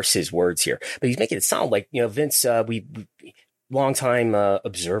parse his words here, but he's making it sound like, Vince, we longtime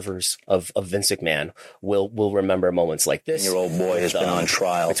observers of Vince McMahon will remember moments like this. Your old boy has been on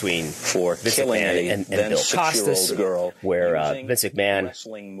trial between Vince McMahon and Bill Costas, where Vince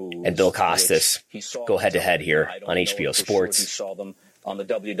McMahon and Bill Costas go head to head here on HBO Sports. He saw them on the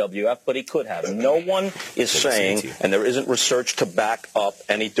WWF, but he could have. No one is saying, and there isn't research to back up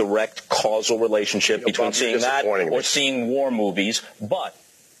any direct causal relationship between seeing that or seeing war movies, but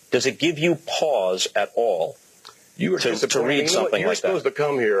does it give you pause at all? You were to read something like that. You're supposed to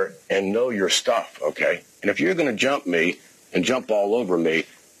come here and know your stuff, okay? And if you're going to jump me and jump all over me,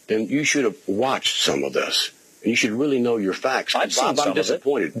 then you should have watched some of this. And you should really know your facts. I've seen some I'm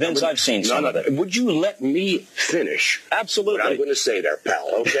disappointed. Of it. Vince, I've seen some of it. Would you let me finish? Absolutely. What I'm going to say there, pal,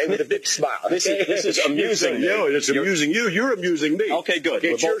 okay? With a big smile. This is amusing. No, it's amusing you. You're amusing me. Okay, good.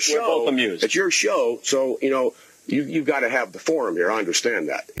 It's we're both amused. It's your show, so, you've got to have the forum here. I understand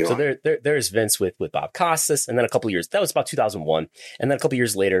that. So there's Vince with Bob Costas, and then a couple of years, that was about 2001, and then a couple of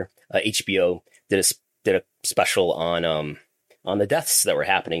years later, HBO did a special on the deaths that were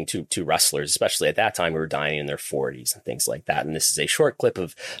happening to wrestlers, especially at that time who were dying in their 40s and things like that. And this is a short clip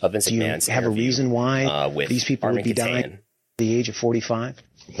of Vince McMahon's. Do you have a reason why these people would be dying at the age of 45?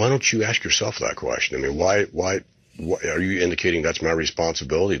 Why don't you ask yourself that question? I mean, why are you indicating that's my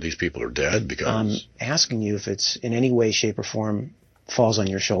responsibility? These people are dead because I'm asking you if it's in any way, shape, or form falls on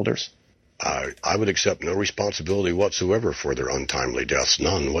your shoulders. I would accept no responsibility whatsoever for their untimely deaths,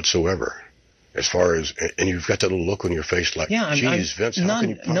 none whatsoever. As far as, and you've got that little look on your face like, geez, Vince, how can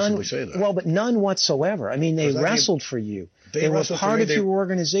you possibly say that? Well, but none whatsoever. I mean, they wrestled for you. They were part of your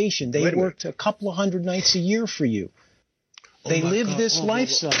organization. They worked a couple of hundred nights a year for you. They lived this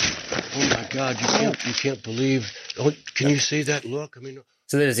lifestyle. Oh my God! You can't believe. Oh, can you see that look? I mean,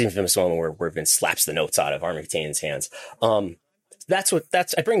 so there's an infamous moment where Vince slaps the notes out of Armin Katayan's hands.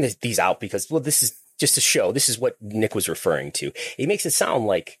 I bring these out because this is just a show. This is what Nick was referring to. It makes it sound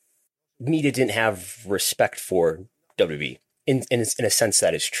like media didn't have respect for WWE. In a sense,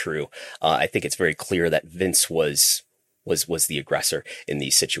 that is true. I think it's very clear that Vince was the aggressor in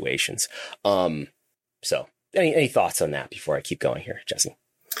these situations. So. Any thoughts on that before I keep going here, Jesse?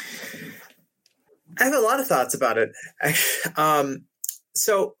 I have a lot of thoughts about it.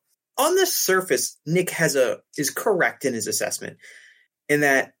 So on the surface, Nick is correct in his assessment in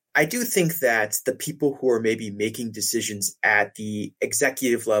that I do think that the people who are maybe making decisions at the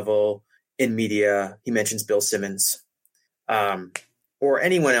executive level in media, he mentions Bill Simmons, or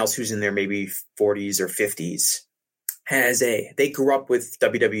anyone else who's in their maybe 40s or 50s, they grew up with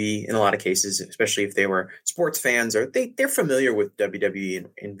WWE in a lot of cases, especially if they were sports fans, or they're familiar with WWE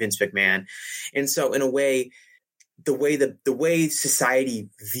and Vince McMahon. And so in a way, the way society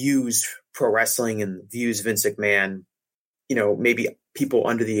views pro wrestling and views Vince McMahon, maybe people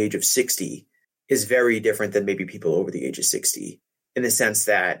under the age of 60 is very different than maybe people over the age of 60, in the sense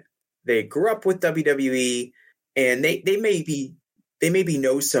that they grew up with WWE and they maybe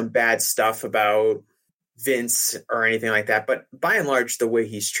know some bad stuff about Vince or anything like that. But by and large, the way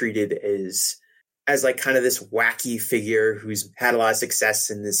he's treated is as like kind of this wacky figure who's had a lot of success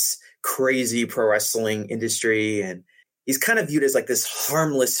in this crazy pro wrestling industry. And he's kind of viewed as like this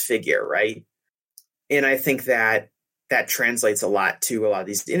harmless figure, right? And I think that translates a lot to a lot of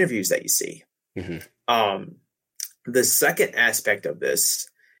these interviews that you see. Mm-hmm. The second aspect of this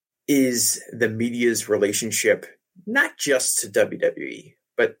is the media's relationship, not just to WWE,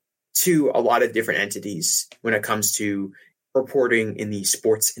 but to a lot of different entities when it comes to reporting in the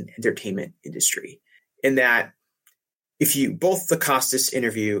sports and entertainment industry. In that, if you both the Costas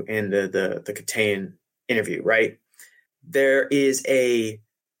interview and the Katane interview, right, there is a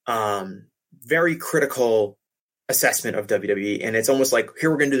very critical assessment of WWE, and it's almost like,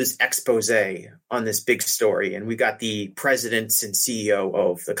 here we're going to do this expose on this big story, and we got the presidents and CEO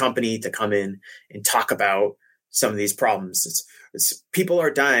of the company to come in and talk about some of these problems. It's people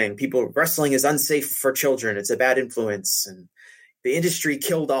are dying. Wrestling is unsafe for children. It's a bad influence, and the industry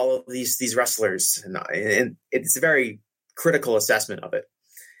killed all of these wrestlers, and it's a very critical assessment of it.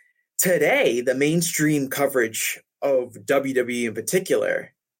 Today, the mainstream coverage of WWE in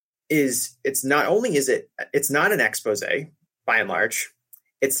particular it's not an expose by and large.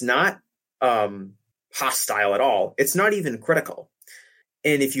 It's not hostile at all. It's not even critical.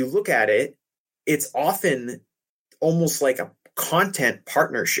 And if you look at it, it's often almost like a content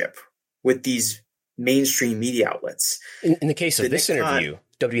partnership with these mainstream media outlets. In the case of this interview,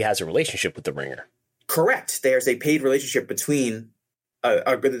 WWE has a relationship with The Ringer. Correct. There's a paid relationship between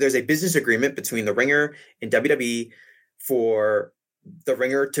there's a business agreement between The Ringer and WWE for The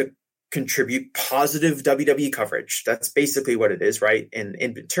Ringer to contribute positive WWE coverage. That's basically what it is, right? And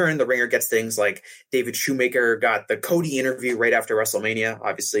in turn, The Ringer gets things like David Shoemaker got the Cody interview right after WrestleMania.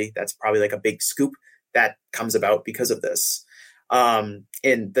 Obviously, that's probably like a big scoop that comes about because of this. And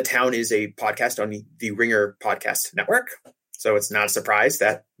The Town is a podcast on the Ringer Podcast Network. So it's not a surprise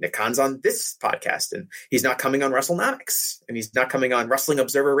that Nick Khan's on this podcast, and he's not coming on WrestleNomics, and he's not coming on Wrestling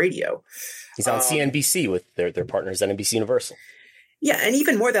Observer Radio. He's on CNBC with their partners at NBC Universal. Yeah, and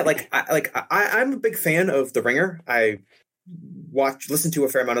even more that I'm a big fan of The Ringer. I listen to a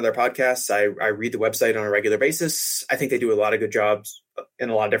fair amount of their podcasts. I read the website on a regular basis. I think they do a lot of good jobs in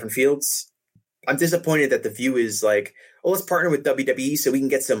a lot of different fields. I'm disappointed that the view is like, well, let's partner with WWE so we can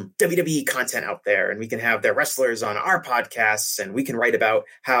get some WWE content out there, and we can have their wrestlers on our podcasts, and we can write about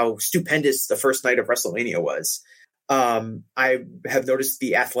how stupendous the first night of WrestleMania was. I have noticed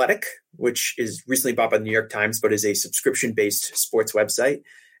The Athletic, which is recently bought by the New York Times, but is a subscription-based sports website.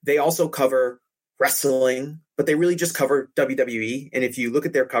 They also cover wrestling, but they really just cover WWE. And if you look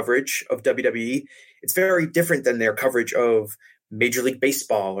at their coverage of WWE, it's very different than their coverage of Major League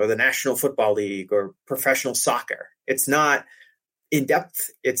Baseball or the National Football League or professional soccer. It's not in depth.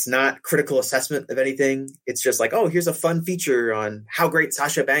 It's not critical assessment of anything. It's just like, oh, here's a fun feature on how great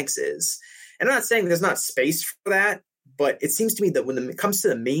Sasha Banks is. And I'm not saying there's not space for that, but it seems to me that when it comes to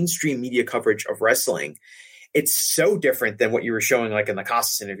the mainstream media coverage of wrestling, it's so different than what you were showing like in the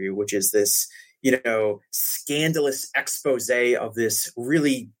Costas interview, which is this, scandalous expose of this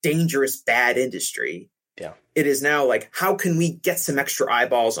really dangerous, bad industry. Yeah. It is now like, how can we get some extra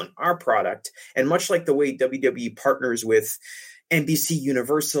eyeballs on our product? And much like the way WWE partners with NBC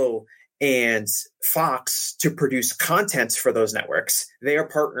Universal and Fox to produce content for those networks, they are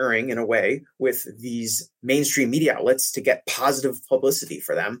partnering in a way with these mainstream media outlets to get positive publicity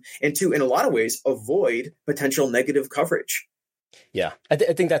for them and to, in a lot of ways, avoid potential negative coverage. Yeah, I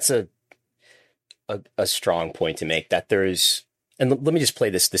think that's a strong point to make, that there's, and let me just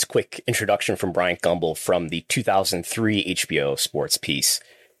play this quick introduction from Bryant Gumbel from the 2003 HBO Sports piece.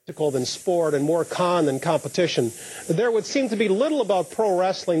 Than sport and more con than competition, there would seem to be little about pro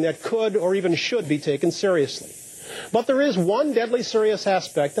wrestling that could or even should be taken seriously. But there is one deadly serious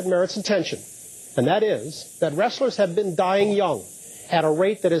aspect that merits attention, and that is that wrestlers have been dying young at a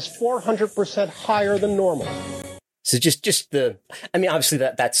rate that is 400% higher than normal. So obviously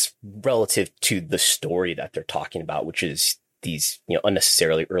that's relative to the story that they're talking about, which is these,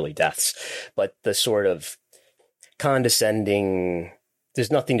 unnecessarily early deaths, but the sort of condescending,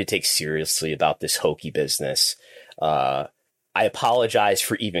 there's nothing to take seriously about this hokey business. I apologize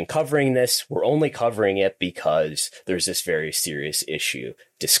for even covering this. We're only covering it because there's this very serious issue,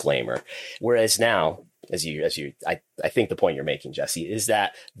 disclaimer. Whereas now, I think the point you're making, Jesse, is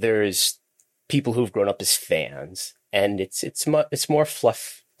that there's people who've grown up as fans, and it's more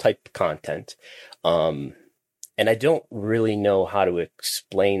fluff type content. And I don't really know how to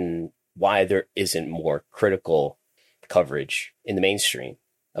explain why there isn't more critical coverage in the mainstream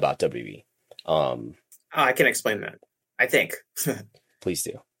about WWE. I can explain that, I think. Please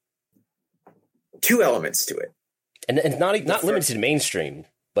do. Two elements to it. And not limited to the mainstream,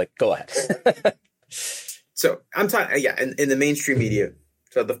 but go ahead. So I'm talking, in the mainstream media.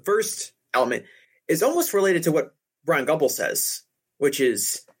 So the first element is almost related to what Brian Gumbel says, which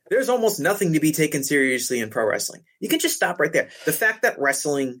is there's almost nothing to be taken seriously in pro wrestling. You can just stop right there. The fact that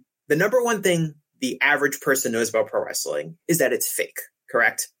wrestling, the number one thing the average person knows about pro wrestling is that it's fake,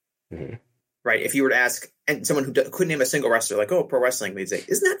 correct? Mm-hmm. Right? If you were to ask and someone who couldn't name a single wrestler, like, oh, pro wrestling, they'd say,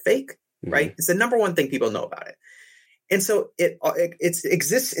 isn't that fake? Mm-hmm. Right? It's the number one thing people know about it. And so it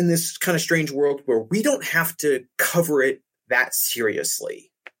exists in this kind of strange world where we don't have to cover it that seriously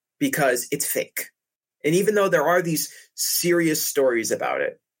because it's fake. And even though there are these serious stories about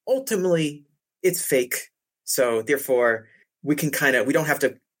it, ultimately it's fake. So therefore we don't have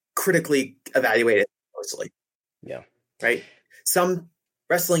to critically evaluate it closely. Yeah. Right. Some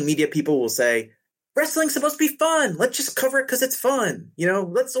wrestling media people will say, wrestling's supposed to be fun. Let's just cover it because it's fun.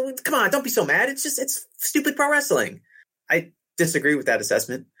 Come on, don't be so mad. It's stupid pro wrestling. I disagree with that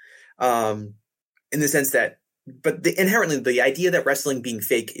assessment in the sense that, but inherently the idea that wrestling being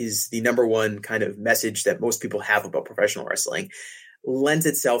fake is the number one kind of message that most people have about professional wrestling lends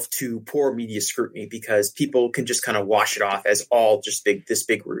itself to poor media scrutiny because people can just kind of wash it off as all just this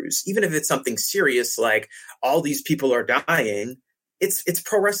big ruse. Even if it's something serious, like all these people are dying, it's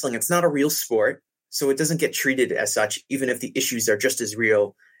pro wrestling. It's not a real sport. So it doesn't get treated as such, even if the issues are just as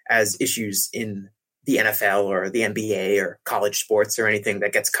real as issues in the NFL or the NBA or college sports or anything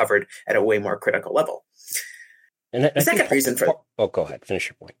that gets covered at a way more critical level. And the second reason for... Oh, go ahead. Finish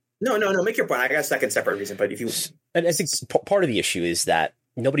your point. No, make your point. I got a second separate reason, but if you... And I think part of the issue is that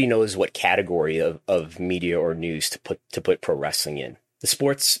nobody knows what category of media or news to put pro wrestling in. The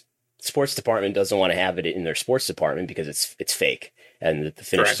sports department doesn't want to have it in their sports department because it's fake and the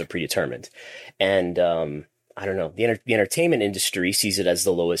finishes are predetermined. And I don't know, the entertainment industry sees it as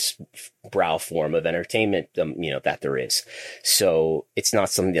the lowest brow form of entertainment, that there is. So it's not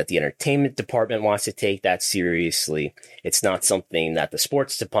something that the entertainment department wants to take that seriously. It's not something that the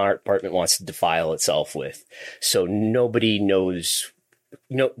sports department wants to defile itself with. So nobody knows,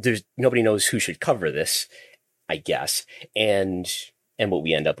 nobody knows who should cover this, I guess. And what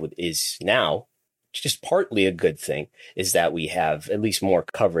we end up with is now, just partly a good thing, is that we have at least more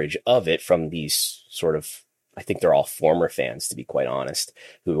coverage of it from these sort of, I think they're all former fans, to be quite honest,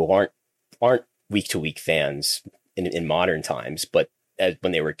 who aren't week to week fans in modern times, but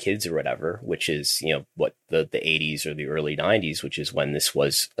when they were kids or whatever, which is, what the 80s or the early 90s, which is when this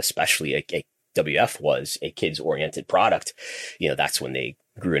was especially a WF was a kids oriented product. That's when they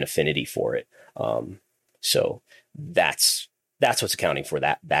grew an affinity for it. So that's what's accounting for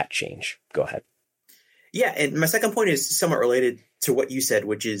that change. Go ahead. Yeah. And my second point is somewhat related to what you said,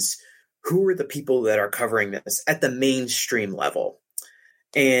 which is, who are the people that are covering this at the mainstream level?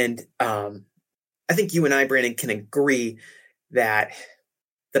 And I think you and I, Brandon, can agree that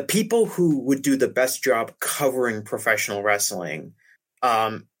the people who would do the best job covering professional wrestling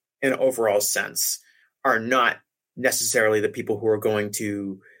in an overall sense are not necessarily the people who are going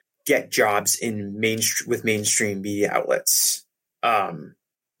to get jobs with mainstream media outlets.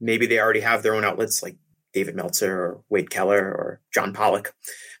 Maybe they already have their own outlets like David Meltzer or Wade Keller or John Pollock,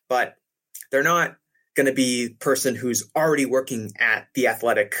 but they're not going to be the person who's already working at The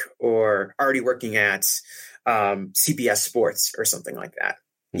Athletic or already working at CBS Sports or something like that.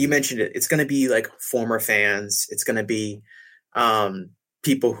 Mm-hmm. You mentioned it. It's going to be like former fans. It's going to be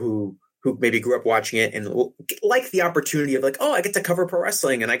people who maybe grew up watching it and like the opportunity of like, oh, I get to cover pro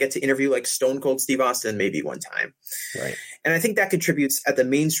wrestling and I get to interview like Stone Cold Steve Austin maybe one time. Right. And I think that contributes at the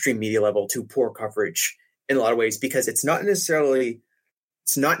mainstream media level to poor coverage in a lot of ways, because it's not necessarily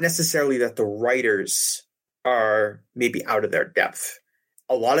that the writers are maybe out of their depth.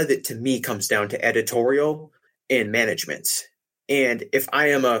 A lot of it to me comes down to editorial and management. And if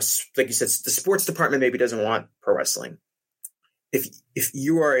I am like you said, the sports department maybe doesn't want pro wrestling. If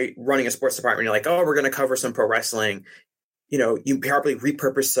you are running a sports department, you're like, oh, we're going to cover some pro wrestling. You probably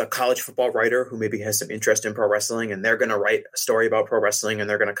repurpose a college football writer who maybe has some interest in pro wrestling, and they're going to write a story about pro wrestling and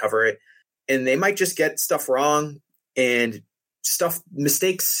they're going to cover it. And they might just get stuff wrong and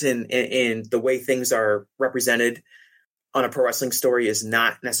mistakes in the way things are represented on a pro wrestling story is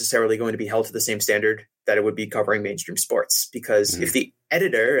not necessarily going to be held to the same standard that it would be covering mainstream sports. Because if the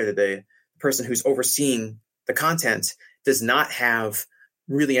editor, or the person who's overseeing the content, does not have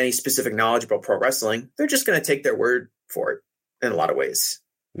really any specific knowledge about pro wrestling, they're just going to take their word for it in a lot of ways.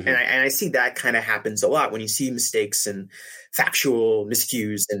 And I see that kind of happens a lot when you see mistakes and factual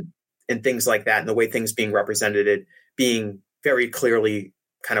miscues and things like that, and the way things being represented being very clearly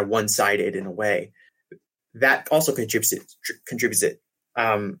kind of one-sided in a way. That also contributes it.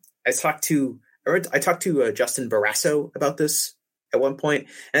 I talked to Justin Barrasso about this at one point,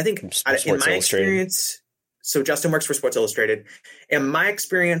 and I think in my experience, so Justin works for Sports Illustrated. In my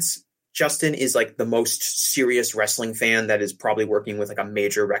experience, Justin is like the most serious wrestling fan that is probably working with like a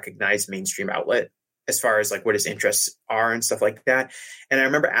major recognized mainstream outlet as far as like what his interests are and stuff like that. And I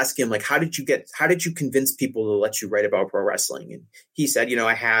remember asking him, like, how did you convince people to let you write about pro wrestling? And he said,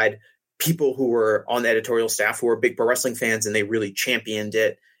 I had people who were on the editorial staff who were big pro wrestling fans, and they really championed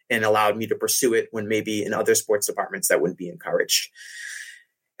it and allowed me to pursue it when maybe in other sports departments that wouldn't be encouraged.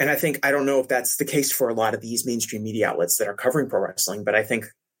 And I don't know if that's the case for a lot of these mainstream media outlets that are covering pro wrestling, but I think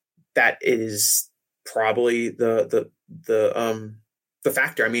that is probably the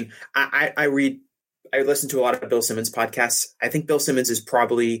factor. I mean, I listen to a lot of Bill Simmons podcasts. I think Bill Simmons is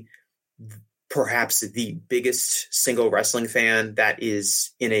probably perhaps the biggest single wrestling fan that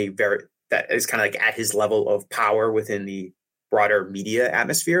is that is kind of like at his level of power within the broader media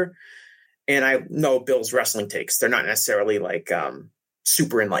atmosphere. And I know Bill's wrestling takes. They're not necessarily like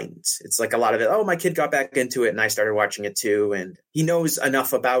super enlightened. It's like a lot of it, my kid got back into it and I started watching it too. And he knows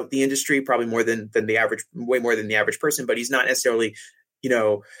enough about the industry, probably more than the average person, but he's not necessarily,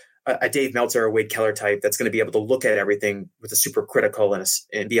 a Dave Meltzer or Wade Keller type that's going to be able to look at everything with a super critical and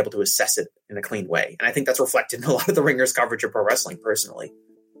be able to assess it in a clean way. And I think that's reflected in a lot of the Ringer's coverage of pro wrestling personally.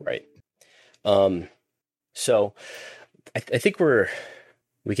 Right. So I think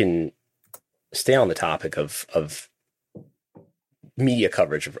we can stay on the topic of media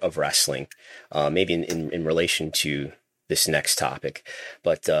coverage of wrestling, maybe in relation to this next topic,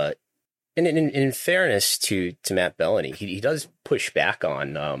 but in fairness to Matt Bellany, he does push back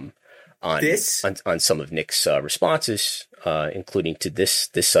on some of Nick's responses, including to this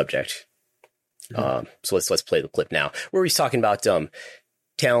subject. So let's play the clip now, where he's talking about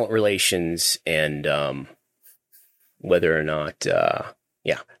talent relations and whether or not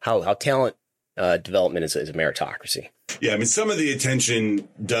how talent development is a meritocracy. Yeah, I mean, some of the attention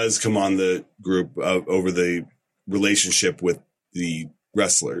does come on the group over the relationship with the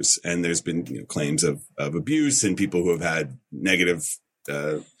wrestlers, and there's been claims of abuse and people who have had negative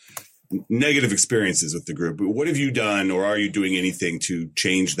experiences with the group. But what have you done, or are you doing anything to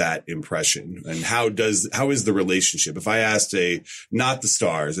change that impression? And how is the relationship? If I asked not the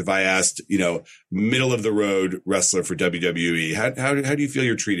stars, if I asked middle of the road wrestler for WWE, how do you feel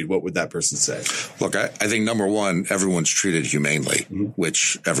you're treated? What would that person say? Look, I think number one, everyone's treated humanely,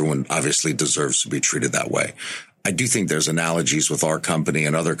 which everyone obviously deserves to be treated that way. I do think there's analogies with our company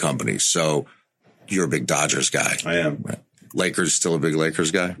and other companies. So you're a big Dodgers guy. I am. Right? Lakers, still a big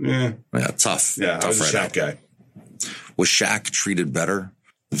Lakers guy? Yeah. Tough. Yeah, tough I was a Shaq guy. Was Shaq treated better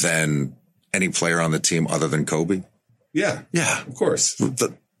than any player on the team other than Kobe? Yeah. Yeah. Of course.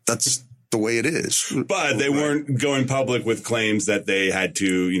 That's the way it is. But they weren't going public with claims that they had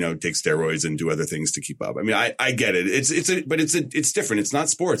to, take steroids and do other things to keep up. I mean, I get it. It's different. It's not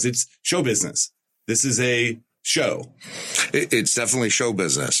sports. It's show business. This is a show. It's definitely show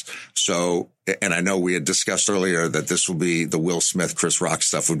business. So, and I know we had discussed earlier that this will be the Will Smith, Chris Rock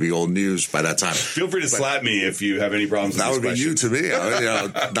stuff would be old news by that time. Feel free to slap me if you have any problems with that would question. be you to me,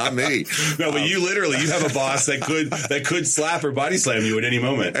 not me. No, but you have a boss that could slap or body slam you at any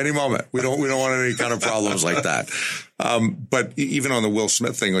moment. Any moment. We don't want any kind of problems like that. But even on the Will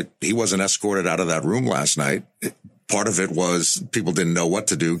Smith thing, like he wasn't escorted out of that room last night. Part of it was people didn't know what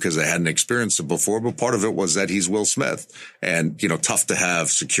to do because they hadn't experienced it before. But part of it was that he's Will Smith and, tough to have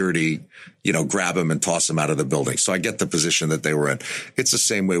security, grab him and toss him out of the building. So I get the position that they were in. It's the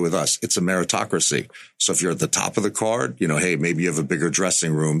same way with us. It's a meritocracy. So if you're at the top of the card, hey, maybe you have a bigger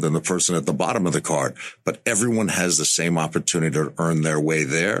dressing room than the person at the bottom of the card, but everyone has the same opportunity to earn their way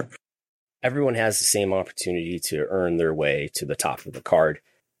there. Everyone has the same opportunity to earn their way to the top of the card,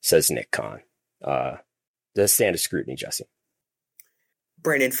 says Nick Khan. Does stand of scrutiny, Jesse.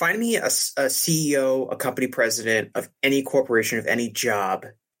 Brandon, find me a CEO, a company president of any corporation, of any job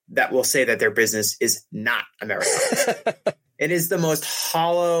that will say that their business is not a meritocracy. It is the most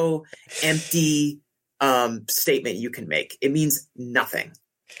hollow, empty statement you can make. It means nothing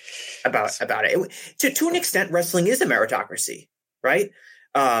about it. To an extent, wrestling is a meritocracy, right?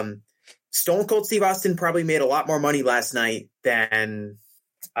 Stone Cold Steve Austin probably made a lot more money last night than,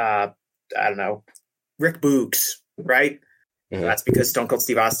 I don't know, Rick Boogs, right? Mm-hmm. That's because Stone Cold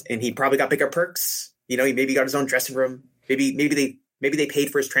Steve Austin, and he probably got bigger perks. You know, he maybe got his own dressing room. Maybe they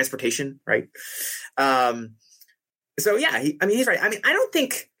paid for his transportation, right? So yeah, he's right. I mean, I don't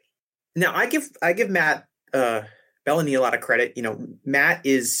think. Now, I give Matt Bellany a lot of credit. You know, Matt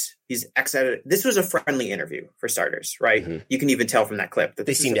he's ex-editor. This was a friendly interview for starters, right? Mm-hmm. You can even tell from that clip that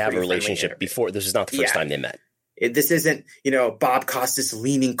they seem to have a relationship before. This is not the first time they met. This isn't, you know, Bob Costas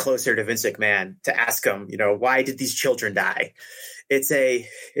leaning closer to Vince McMahon to ask him, you know, why did these children die? It's a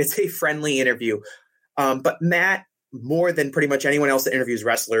friendly interview. But Matt, more than pretty much anyone else that interviews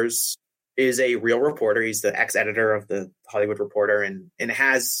wrestlers, is a real reporter. He's the ex-editor of the Hollywood Reporter and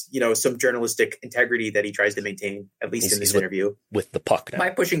has, you know, some journalistic integrity that he tries to maintain, at least in this interview. With the puck now. By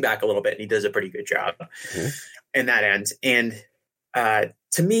pushing back a little bit, and he does a pretty good job in that end. And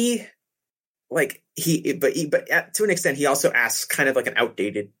to me, like but to an extent, he also asks kind of like an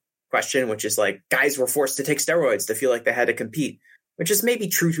outdated question, which is like, guys were forced to take steroids to feel like they had to compete, which is maybe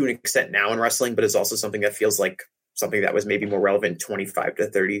true to an extent now in wrestling, but is also something that feels like something that was maybe more relevant 25 to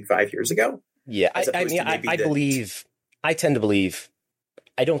 35 years ago. Yeah, I tend to believe,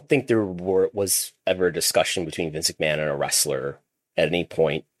 I don't think there was ever a discussion between Vince McMahon and a wrestler at any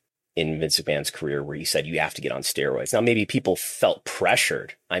point in Vince McMahon's career where he said, you have to get on steroids. Now, maybe people felt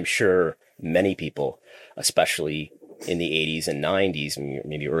pressured. I'm sure many people, especially in the 80s and 90s,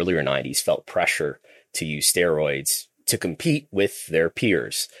 maybe earlier 90s, felt pressure to use steroids to compete with their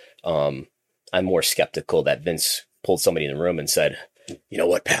peers. I'm more skeptical that Vince pulled somebody in the room and said, you know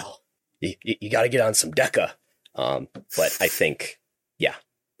what, pal, you got to get on some Deca. But I think, yeah,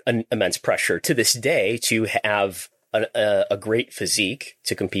 an immense pressure to this day to have a great physique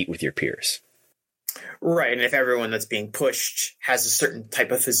to compete with your peers. Right. And if everyone that's being pushed has a certain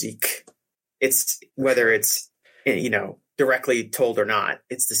type of physique, it's whether it's, you know, directly told or not,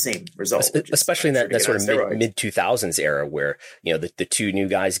 it's the same result. Especially in that sort of mid 2000s era where, you know, the two new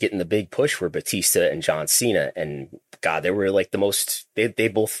guys getting the big push were Batista and John Cena. And God, they were like the most, they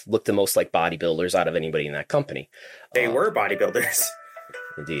both looked the most like bodybuilders out of anybody in that company. They were bodybuilders.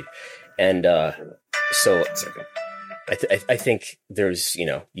 Indeed. And so I think there's, you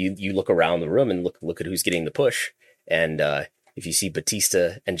know, you look around the room and look at who's getting the push. And if you see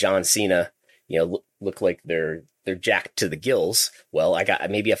Batista and John Cena, you know, look like they're jacked to the gills. Well,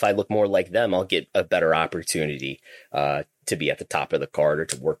 maybe if I look more like them, I'll get a better opportunity to be at the top of the card or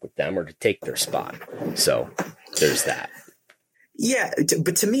to work with them or to take their spot. So there's that. Yeah.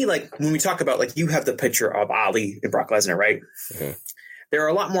 But to me, like when we talk about, like, you have the picture of Ali and Brock Lesnar, right? Mm-hmm. There are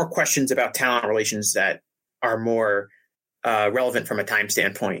a lot more questions about talent relations that are more relevant from a time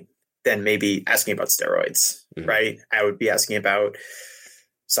standpoint than maybe asking about steroids, mm-hmm. right? I would be asking about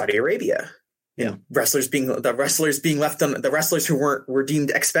Saudi Arabia. You know, the wrestlers being left on, the wrestlers who were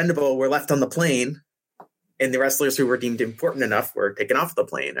deemed expendable were left on the plane, and the wrestlers who were deemed important enough were taken off the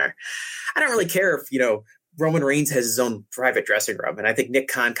plane. Or I don't really care if, you know, Roman Reigns has his own private dressing room, and I think Nick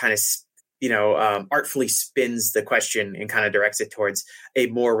Khan kind of, you know, artfully spins the question and kind of directs it towards a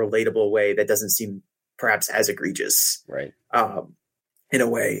more relatable way that doesn't seem perhaps as egregious, right? In a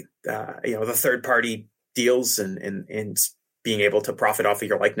way, you know, the third party deals and being able to profit off of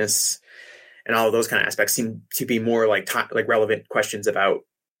your likeness. And all of those kind of aspects seem to be more like relevant questions about,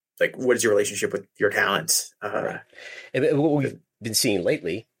 like, what is your relationship with your talent? Right. And what we've been seeing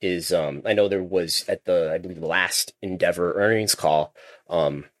lately is, I know there was at I believe the last Endeavor earnings call,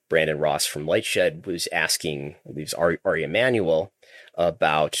 Brandon Ross from Lightshed was asking, I believe it's Ari Emanuel,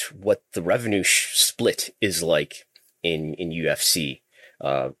 about what the revenue split is like in UFC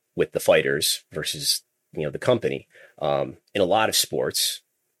with the fighters versus, you know, the company. In a lot of sports,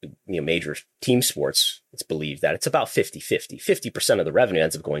 you know, major team sports, it's believed that it's about 50-50. 50% of the revenue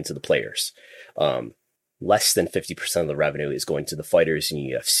ends up going to the players. Less than 50% of the revenue is going to the fighters in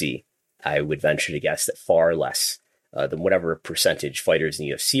UFC. I would venture to guess that far less than whatever percentage fighters in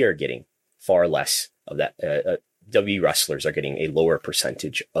UFC are getting, far less of that. WWE wrestlers are getting a lower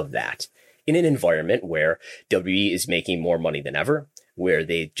percentage of that in an environment where WWE is making more money than ever, where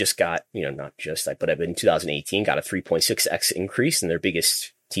they just got, you know, not just, but in 2018 got a 3.6x increase in their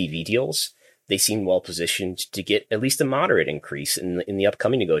biggest TV deals. They seem well positioned to get at least a moderate increase in the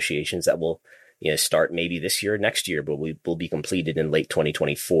upcoming negotiations that will, you know, start maybe this year or next year, but will be completed in late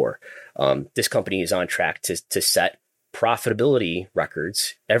 2024. This company is on track to set profitability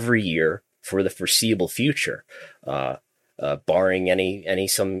records every year for the foreseeable future, barring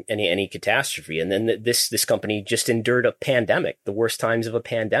any catastrophe. And then this company just endured a pandemic, the worst times of a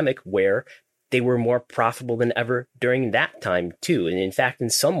pandemic, where they were more profitable than ever during that time too. And in fact, in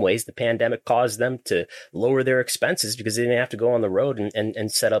some ways, the pandemic caused them to lower their expenses because they didn't have to go on the road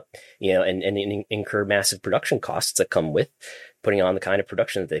and set up, and incur massive production costs that come with putting on the kind of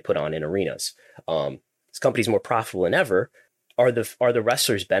production that they put on in arenas. This company's more profitable than ever. Are the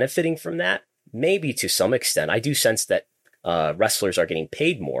wrestlers benefiting from that? Maybe to some extent. I do sense that wrestlers are getting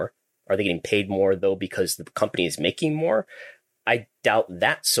paid more. Are they getting paid more though because the company is making more? I doubt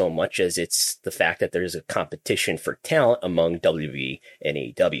that so much as it's the fact that there's a competition for talent among WWE and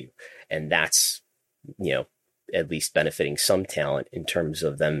AEW. And that's, at least benefiting some talent in terms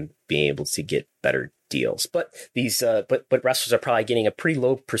of them being able to get better deals. But these, but wrestlers are probably getting a pretty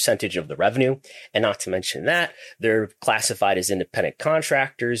low percentage of the revenue. And not to mention that they're classified as independent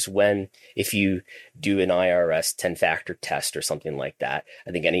contractors when, if you do an IRS 10-factor test or something like that,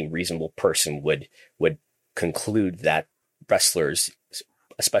 I think any reasonable person would conclude that wrestlers,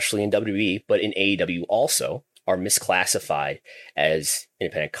 especially in WWE, but in AEW also, are misclassified as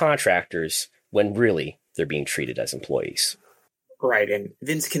independent contractors when really they're being treated as employees. Right. And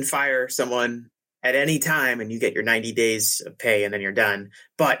Vince can fire someone at any time and you get your 90 days of pay and then you're done.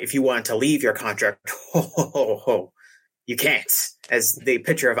 But if you want to leave your contract, you can't. As the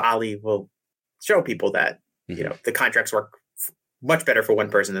picture of Ali will show people that, the contracts work much better for one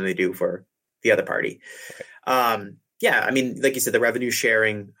person than they do for the other party. Right. Yeah, I mean, like you said, the revenue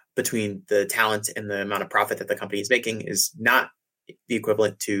sharing between the talent and the amount of profit that the company is making is not the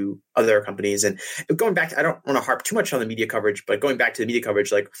equivalent to other companies. And going back, I don't want to harp too much on the media coverage, but going back to the media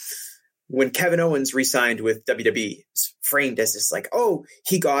coverage, like when Kevin Owens re-signed with WWE, it's framed as this like, oh,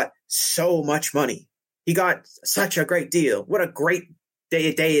 he got so much money. He got such a great deal. What a great day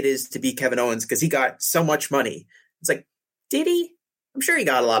it is to be Kevin Owens because he got so much money. It's like, did he? I'm sure he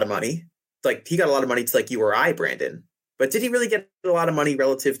got a lot of money. Like he got a lot of money to like you or I, Brandon. But did he really get a lot of money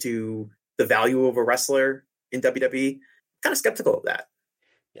relative to the value of a wrestler in WWE? Kind of skeptical of that.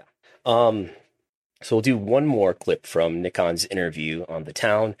 Yeah. So we'll do one more clip from Nick Khan's interview on The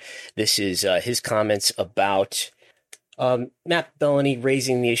Town. This is his comments about Matt Belloni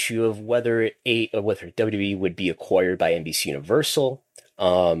raising the issue of whether WWE would be acquired by NBC Universal.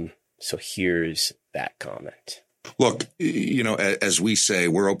 So here's that comment. Look, as we say,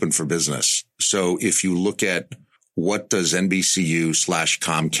 we're open for business. So if you look at what does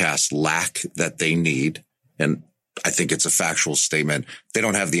NBCU/Comcast lack that they need, and I think it's a factual statement, they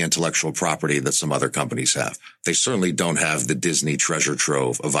don't have the intellectual property that some other companies have. They certainly don't have the Disney treasure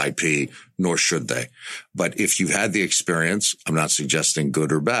trove of IP, nor should they. But if you've had the experience, I'm not suggesting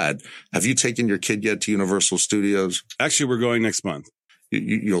good or bad, have you taken your kid yet to Universal Studios? Actually, we're going next month.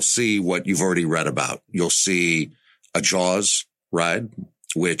 You'll see what you've already read about. You'll see a Jaws ride,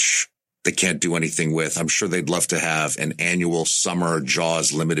 which they can't do anything with. I'm sure they'd love to have an annual summer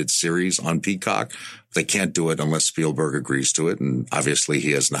Jaws limited series on Peacock. They can't do it unless Spielberg agrees to it, and obviously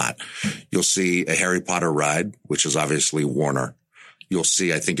he has not. You'll see a Harry Potter ride, which is obviously Warner. You'll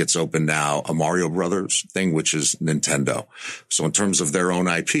see, I think it's open now, a Mario Brothers thing, which is Nintendo. So in terms of their own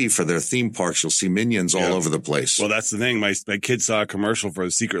IP for their theme parks, you'll see Minions all over the place. Well, that's the thing. My kid saw a commercial for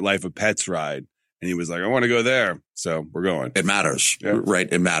the Secret Life of Pets ride. And he was like, I want to go there. So we're going. It matters,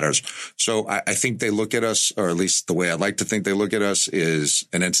 right? It matters. So I think they look at us, or at least the way I'd like to think they look at us, is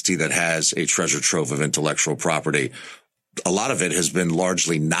an entity that has a treasure trove of intellectual property. A lot of it has been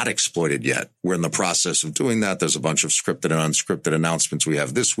largely not exploited yet. We're in the process of doing that. There's a bunch of scripted and unscripted announcements we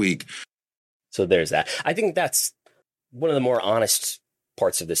have this week. So there's that. I think that's one of the more honest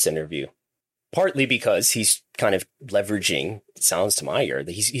parts of this interview. Partly because he's kind of leveraging, it sounds to my ear,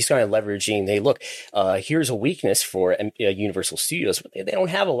 that he's kind of leveraging, hey, look, here's a weakness for Universal Studios. But they don't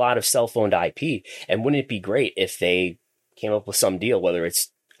have a lot of self-owned IP. And wouldn't it be great if they came up with some deal, whether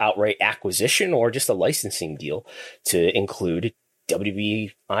it's outright acquisition or just a licensing deal, to include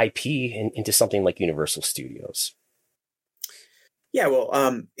WWE IP into something like Universal Studios? Yeah,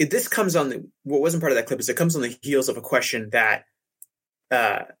 well, this comes on what wasn't part of that clip is it comes on the heels of a question that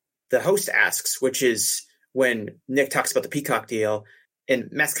the host asks, which is when Nick talks about the Peacock deal, and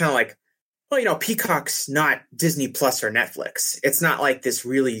Matt's kind of like, well, Peacock's not Disney Plus or Netflix. It's not like this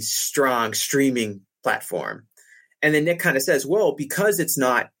really strong streaming platform. And then Nick kind of says, well, because it's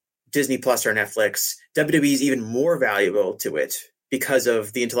not Disney Plus or Netflix, WWE is even more valuable to it because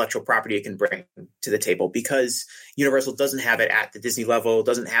of the intellectual property it can bring to the table, because Universal doesn't have it at the Disney level,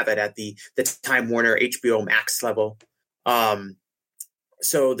 doesn't have it at the Time Warner, HBO Max level.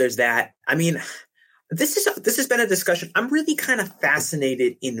 So there's that. I mean, this has been a discussion. I'm really kind of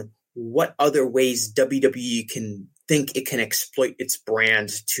fascinated in what other ways WWE can think it can exploit its brand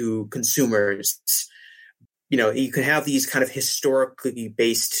to consumers you can have these kind of historically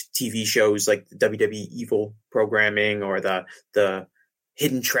based TV shows like the WWE Evil programming or the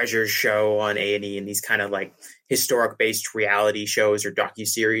Hidden Treasures show on A&E and these kind of like historic based reality shows or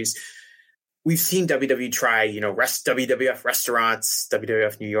docuseries. We've seen WWE try, WWF Restaurants,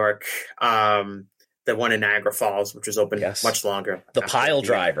 WWF New York, the one in Niagara Falls, which was open much longer. The Pile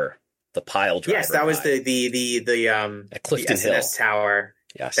Driver. Yes, that was the at Clifton SNS Hill Tower.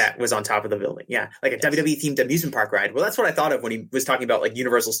 Yes. That was on top of the building. Yeah. Like a WWE themed amusement park ride. Well, that's what I thought of when he was talking about like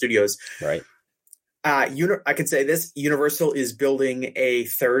Universal Studios. Right. I could say this: Universal is building a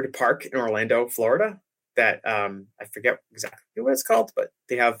third park in Orlando, Florida. That I forget exactly what it's called, but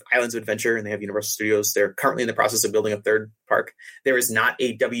they have Islands of Adventure and they have Universal Studios. They're currently in the process of building a third park. There is not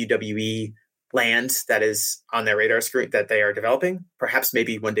a WWE land that is on their radar screen that they are developing. Perhaps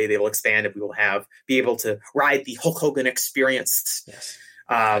maybe one day they will expand and we will be able to ride the Hulk Hogan experience. Yes.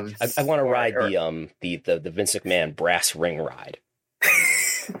 I want to ride the Vince McMahon brass ring ride.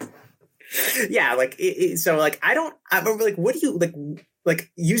 Yeah, like so like I'm like, what do you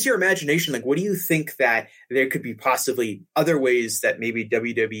like use your imagination? Like, what do you think that there could be possibly other ways that maybe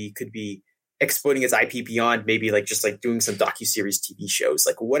WWE could be exploiting its IP beyond maybe like just like doing some docuseries TV shows?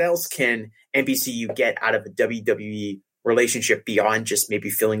 Like, what else can NBCU get out of a WWE relationship beyond just maybe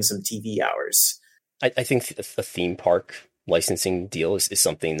filling some TV hours? I think a theme park licensing deal is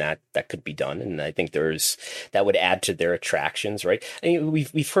something that could be done, and I think that would add to their attractions, right? I mean,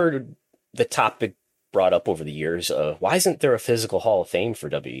 we've heard the topic brought up over the years. Why isn't there a physical Hall of Fame for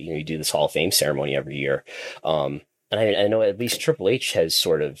WWE? You do this Hall of Fame ceremony every year, and I know at least Triple H has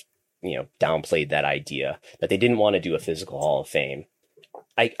sort of downplayed that idea that they didn't want to do a physical Hall of Fame.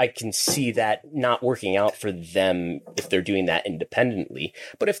 I can see that not working out for them if they're doing that independently.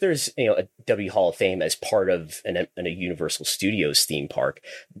 But if there's a W Hall of Fame as part of a Universal Studios theme park,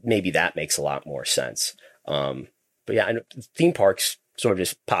 maybe that makes a lot more sense. But yeah, I know theme parks sort of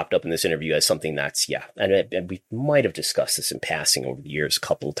just popped up in this interview as something that's and we might have discussed this in passing over the years a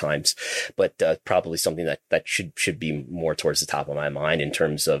couple of times, but probably something that should be more towards the top of my mind in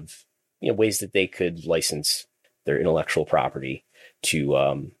terms of ways that they could license their intellectual property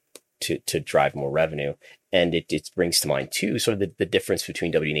to drive more revenue. And it brings to mind too sort of the difference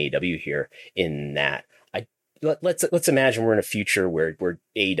between W and AEW here in that let's imagine we're in a future where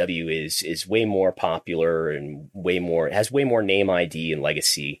AEW is way more popular and has way more name ID and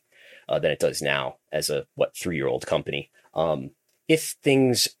legacy than it does now as a 3-year-old company. If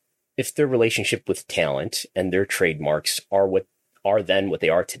their relationship with talent and their trademarks are then what they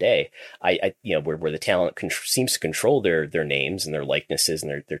are today, where the talent seems to control their names and their likenesses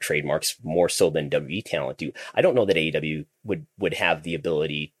and their trademarks more so than WWE talent do. I don't know that AEW would have the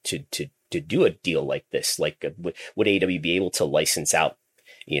ability to do a deal like this. Like, would AEW be able to license out,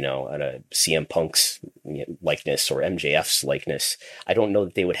 a CM Punk's likeness or MJF's likeness? I don't know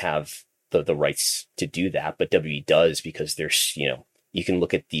that they would have the rights to do that, but WWE does, because there's, you can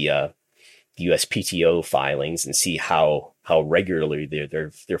look at the USPTO filings and see how regularly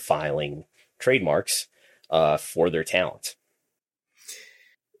they're filing trademarks for their talent.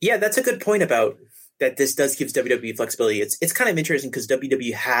 Yeah, that's a good point about that. This does give WWE flexibility. It's kind of interesting because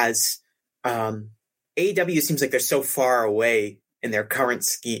WWE has AEW seems like they're so far away in their current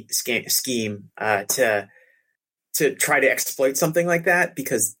scheme to try to exploit something like that,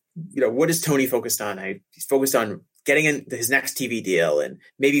 because what is Tony focused on? He's focused on getting in his next TV deal and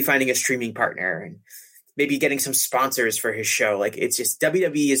maybe finding a streaming partner and maybe getting some sponsors for his show. Like, it's just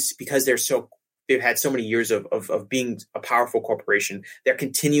WWE is, because they've had so many years of being a powerful corporation. They're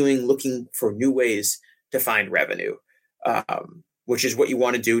continuing looking for new ways to find revenue, which is what you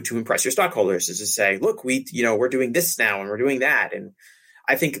want to do to impress your stockholders, is to say, look, we're doing this now and we're doing that. And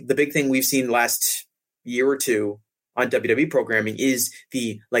I think the big thing we've seen last year or two on WWE programming is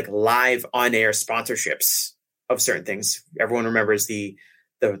the live on air sponsorships of certain things. Everyone remembers the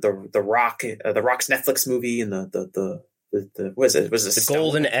Rock's Netflix movie and the what is it? Was it the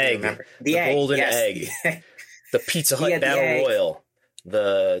Golden Egg? The Golden Egg. The Pizza Hut Battle Royal.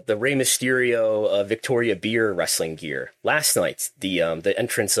 The Rey Mysterio Victoria Beer wrestling gear. Last night, the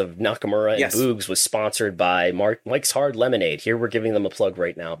entrance of Nakamura and Boogs was sponsored by Mike's Hard Lemonade. Here we're giving them a plug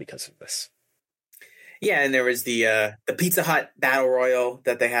right now because of this. Yeah, and there was the Pizza Hut Battle Royal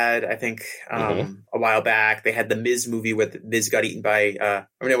that they had, I think, a while back. They had the Miz movie where the Miz got eaten by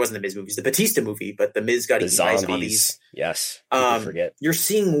it wasn't the Miz movie, it's the Batista movie, but the Miz got eaten by zombies. Yes. Forget. You're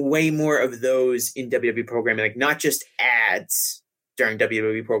seeing way more of those in WWE programming, not just ads during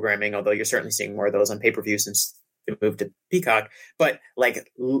WWE programming, although you're certainly seeing more of those on pay-per-views since they moved to Peacock, but like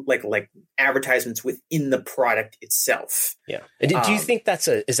advertisements within the product itself. Yeah. And do you think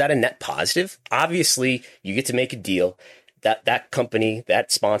is that a net positive? Obviously, you get to make a deal that company,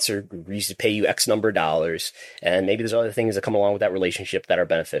 that sponsor agrees to pay you X number of dollars, and maybe there's other things that come along with that relationship that are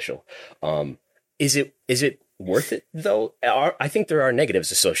beneficial. Is it worth it though? I think there are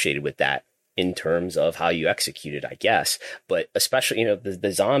negatives associated with that in terms of how you execute it, I guess. But especially,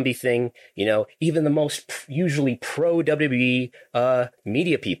 the zombie thing, even the most usually pro WWE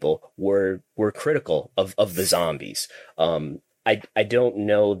media people were critical of the zombies. I don't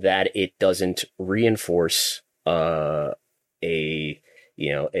know that it doesn't reinforce an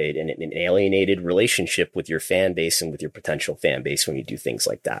alienated relationship with your fan base and with your potential fan base when you do things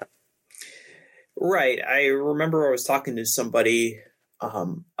like that. Right. I remember I was talking to somebody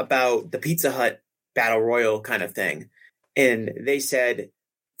about the Pizza Hut Battle Royal kind of thing. And they said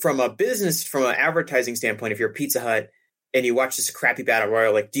from an advertising standpoint, if you're Pizza Hut and you watch this crappy Battle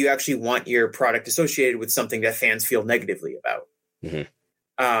Royal, like, do you actually want your product associated with something that fans feel negatively about?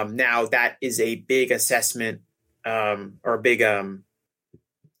 Mm-hmm. Now that is a big assessment, or a big kind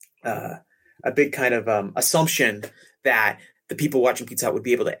of assumption that the people watching Pizza Hut would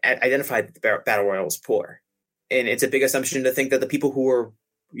be able to identify that the Battle Royal is poor. And it's a big assumption to think that the people who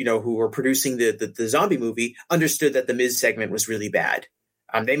were producing the zombie movie understood that the Miz segment was really bad.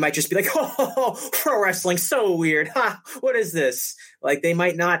 They might just be like, "Oh, pro wrestling, so weird. Ha, what is this?" Like, they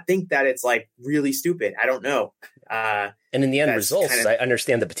might not think that it's like really stupid. I don't know. And in the end results, I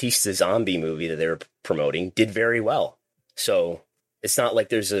understand the Batista zombie movie that they were promoting did very well. So it's not like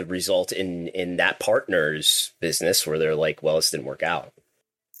there's a result in that partner's business where they're like, well, this didn't work out.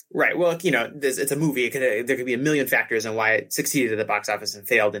 Right. Well, it's a movie. There could be a million factors on why it succeeded at the box office and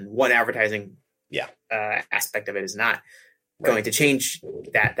failed. And one advertising aspect of it is not going to change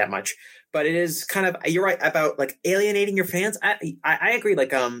that much. But it is kind of, you're right about like alienating your fans. I agree.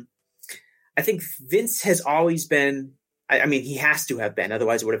 Like, I think Vince has always been, I mean, he has to have been,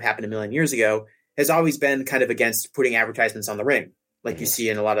 otherwise it would have happened a million years ago, has always been kind of against putting advertisements on the ring. Like you see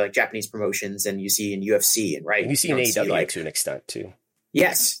in a lot of like Japanese promotions, and you see in UFC, and right. You see in AEW to an extent too.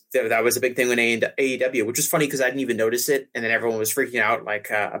 Yes, that was a big thing in AEW, which was funny because I didn't even notice it, and then everyone was freaking out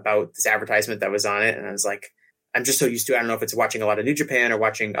about this advertisement that was on it, and I was like, I'm just so used to it. I don't know if it's watching a lot of New Japan or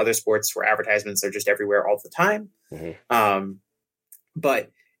watching other sports where advertisements are just everywhere all the time. Mm-hmm.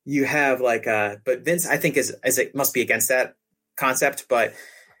 But you have but Vince, I think is it must be against that concept, but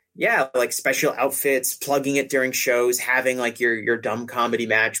yeah, like special outfits, plugging it during shows, having like your dumb comedy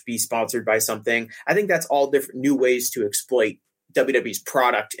match be sponsored by something. I think that's all different new ways to exploit WWE's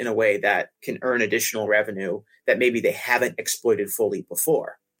product in a way that can earn additional revenue that maybe they haven't exploited fully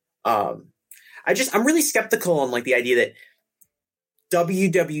before. I'm really skeptical on like the idea that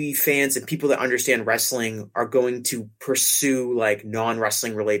WWE fans and people that understand wrestling are going to pursue like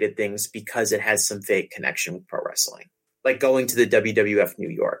non-wrestling related things because it has some fake connection with pro wrestling, like going to the WWF New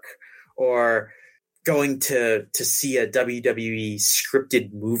York or going to see a WWE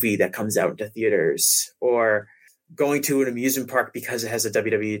scripted movie that comes out into theaters, or going to an amusement park because it has a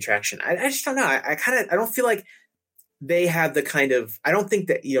WWE attraction. I just don't know. I don't feel like they have the kind of, I don't think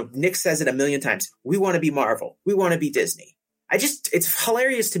that, Nick says it a million times. We want to be Marvel. We want to be Disney. It's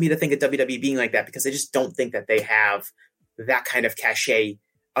hilarious to me to think of WWE being like that, because I just don't think that they have that kind of cachet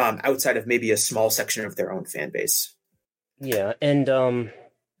outside of maybe a small section of their own fan base. Yeah. And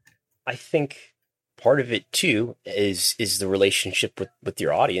I think part of it too is the relationship with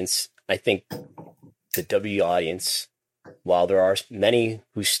your audience. I think the W audience, while there are many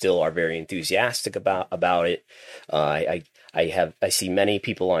who still are very enthusiastic about it, I see many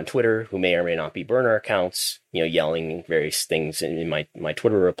people on Twitter who may or may not be burner accounts, yelling various things in my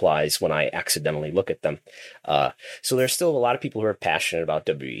Twitter replies when I accidentally look at them. So there's still a lot of people who are passionate about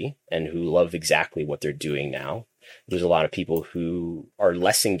WWE and who love exactly what they're doing now. There's a lot of people who are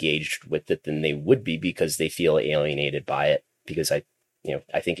less engaged with it than they would be because they feel alienated by it. Because I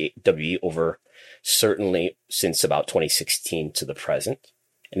think WWE over certainly since about 2016 to the present,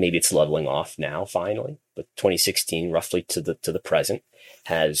 and maybe it's leveling off now finally, but 2016 roughly to the present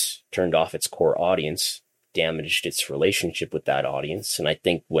has turned off its core audience, damaged its relationship with that audience. And I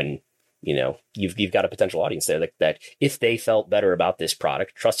think when you've got a potential audience there that if they felt better about this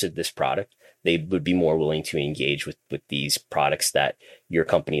product, trusted this product, they would be more willing to engage with these products that your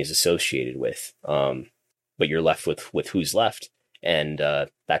company is associated with. But you're left with who's left. And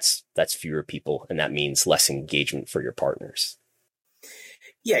that's fewer people, and that means less engagement for your partners.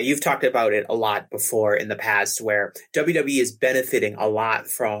 Yeah, you've talked about it a lot before in the past, where WWE is benefiting a lot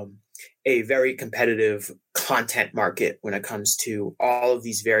from a very competitive content market when it comes to all of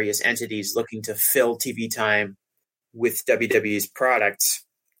these various entities looking to fill TV time with WWE's product.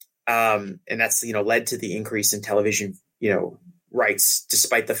 And that's, led to the increase in television, rights,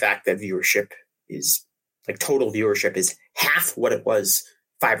 despite the fact that viewership is total viewership is half what it was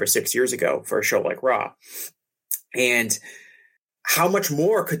 5 or 6 years ago for a show like Raw. And how much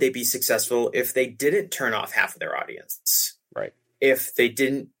more could they be successful if they didn't turn off half of their audience? Right. If they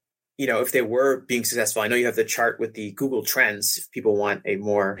didn't, if they were being successful. I know you have the chart with the Google Trends if people want a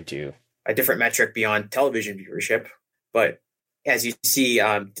different metric beyond television viewership. But as you see,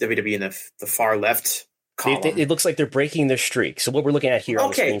 WWE in the far left column, it looks like they're breaking their streak. So what we're looking at here on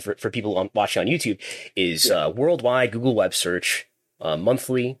the screen for people watching on YouTube is worldwide Google web search,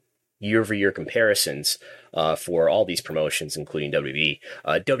 monthly, year-over-year comparisons for all these promotions, including WWE.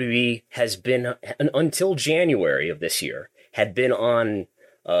 WWE has been, until January of this year, had been on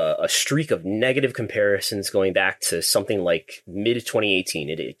a streak of negative comparisons going back to something like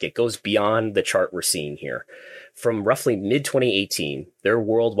mid-2018. It goes beyond the chart we're seeing here. From roughly mid-2018, their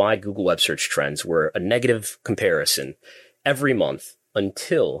worldwide Google web search trends were a negative comparison every month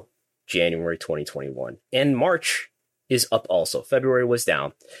until January 2021. And March is up also. February was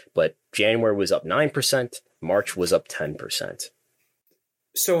down, but January was up 9%. March was up 10%.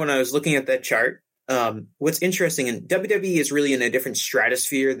 So when I was looking at that chart, what's interesting, and WWE is really in a different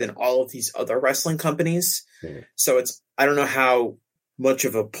stratosphere than all of these other wrestling companies. So I don't know how much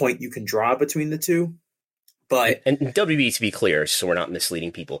of a point you can draw between the two. But and WWE, to be clear, so we're not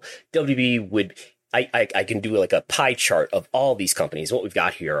misleading people, WWE would, I can do like a pie chart of all these companies. What we've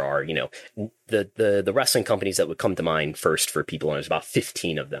got here are, the wrestling companies that would come to mind first for people, and there's about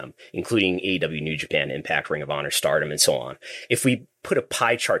 15 of them, including AEW, New Japan, Impact, Ring of Honor, Stardom, and so on. If we put a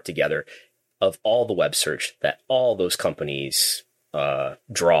pie chart together of all the web search that all those companies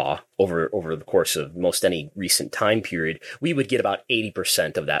draw over the course of most any recent time period, we would get about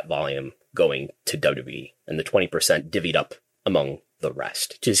 80% of that volume going to WWE, and the 20% divvied up among the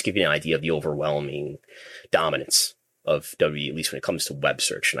rest, to just give you an idea of the overwhelming dominance of WWE, at least when it comes to web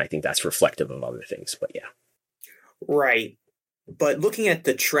search. And I think that's reflective of other things, but yeah. Right. But looking at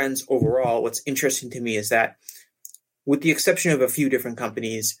the trends overall, what's interesting to me is that, with the exception of a few different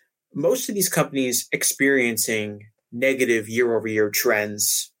companies, most of these companies experiencing negative year-over-year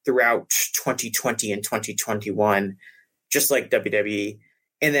trends throughout 2020 and 2021, just like WWE.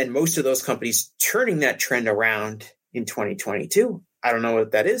 And then most of those companies turning that trend around in 2022. I don't know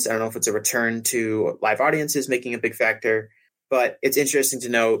what that is. I don't know if it's a return to live audiences making a big factor, but it's interesting to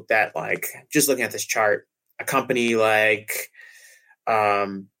note that, just looking at this chart, a company like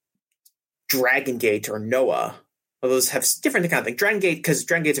Dragon Gate or Noah, those have different kind of thing. Dragon Gate, because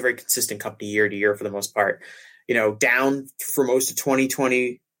Dragon Gate's a very consistent company year to year for the most part, down for most of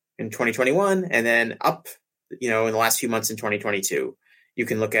 2020 and 2021, and then up, in the last few months in 2022. You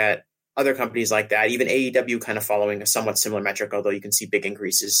can look at other companies like that, even AEW kind of following a somewhat similar metric, although you can see big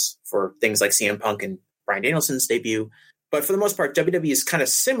increases for things like CM Punk and Bryan Danielson's debut. But for the most part, WWE is kind of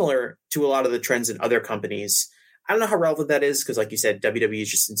similar to a lot of the trends in other companies. I don't know how relevant that is because, like you said, WWE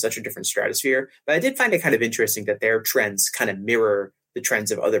is just in such a different stratosphere. But I did find it kind of interesting that their trends kind of mirror the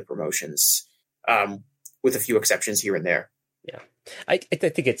trends of other promotions, with a few exceptions here and there. Yeah, I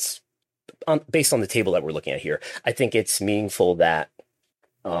think it's based on the table that we're looking at here. I think it's meaningful that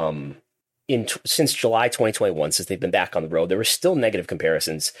since July 2021, since they've been back on the road, there were still negative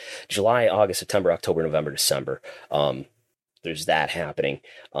comparisons. July, August, September, October, November, December. There's that happening.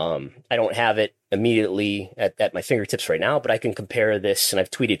 I don't have it immediately at my fingertips right now, but I can compare this, and I've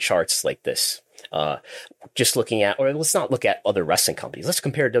tweeted charts like this. Just looking at, or let's not look at other wrestling companies. Let's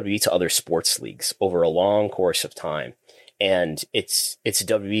compare WWE to other sports leagues over a long course of time. And it's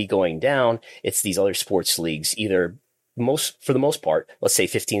WWE going down. It's these other sports leagues, either for the most part, let's say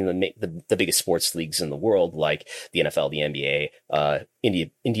 15 of the biggest sports leagues in the world, like the NFL, the NBA,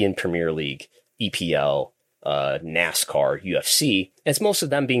 Indian Premier League, EPL, NASCAR, UFC. And it's most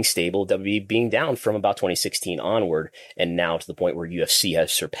of them being stable, WWE being down from about 2016 onward, and now to the point where UFC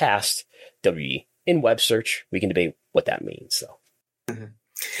has surpassed WWE in web search. We can debate what that means, though. Mm-hmm.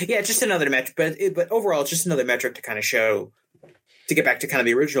 Yeah, just another metric, but overall, it's just another metric to kind of show, to get back to kind of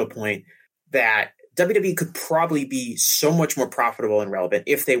the original point, that WWE could probably be so much more profitable and relevant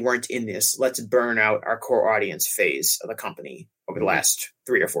if they weren't in this let's burn out our core audience phase of the company over the last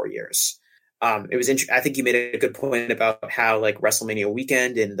 3 or 4 years. It was I think you made a good point about how, like, WrestleMania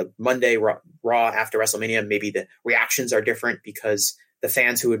weekend and the Monday Raw after WrestleMania, maybe the reactions are different because the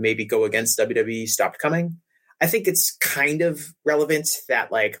fans who would maybe go against WWE stopped coming. I think it's kind of relevant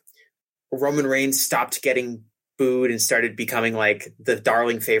that, like, Roman Reigns stopped getting booed and started becoming, like, the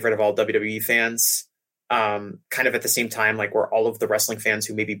darling favorite of all WWE fans. Kind of at the same time, like, where all of the wrestling fans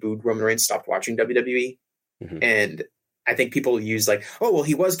who maybe booed Roman Reigns stopped watching WWE. And I think people use like, oh, well,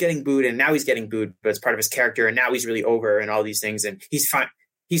 he was getting booed and now he's getting booed, but it's part of his character. And now he's really over and all these things. And he's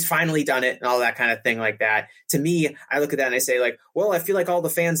finally done it and all that kind of thing like that. To me, I look at that and I say like, well, I feel like all the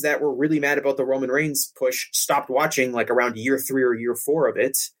fans that were really mad about the Roman Reigns push stopped watching like around year 3 or year 4 of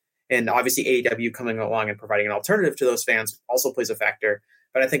it. And obviously AEW coming along and providing an alternative to those fans also plays a factor.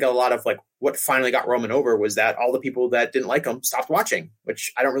 But I think a lot of like what finally got Roman over was that all the people that didn't like him stopped watching,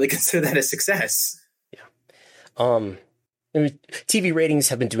 which I don't really consider that a success. Yeah. TV ratings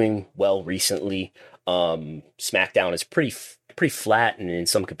have been doing well recently. SmackDown is pretty flat, and in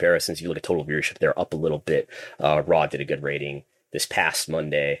some comparisons, you look at total viewership, they're up a little bit. Raw did a good rating this past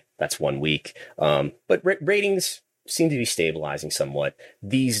Monday. That's 1 week. But ratings seem to be stabilizing somewhat.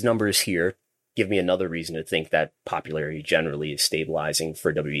 These numbers here give me another reason to think that popularity generally is stabilizing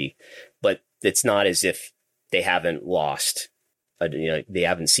for WWE, but it's not as if they haven't lost. They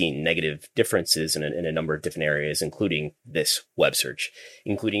haven't seen negative differences in a number of different areas, including this web search,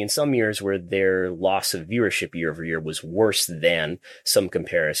 including in some years where their loss of viewership year over year was worse than some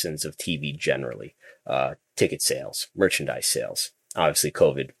comparisons of TV generally. Ticket sales, merchandise sales. Obviously,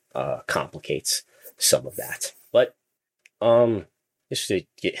 COVID complicates some of that. But just to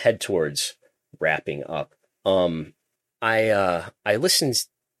head towards wrapping up, I listened,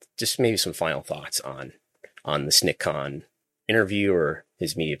 just maybe some final thoughts on this Nick Khan interview or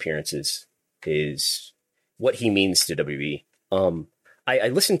his media appearances, is what he means to WWE. I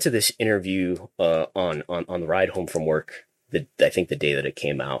listened to this interview on the ride home from work. I think the day that it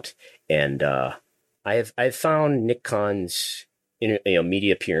came out, and I've found Nick Khan's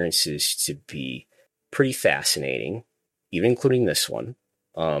media appearances to be pretty fascinating, even including this one.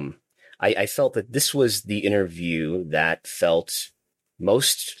 I felt that this was the interview that felt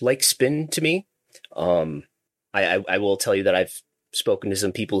most like spin to me. I will tell you that I've spoken to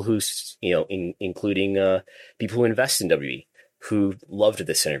some people who, including people who invest in WWE, who loved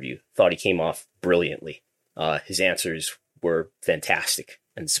this interview, thought he came off brilliantly. His answers were fantastic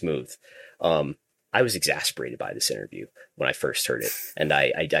and smooth. I was exasperated by this interview when I first heard it, and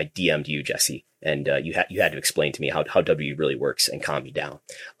I DM'd you, Jesse, and you had to explain to me how WWE really works and calm me down.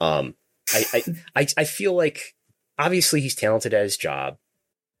 I feel like obviously he's talented at his job.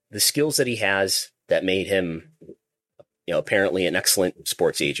 The skills that he has that made him, apparently an excellent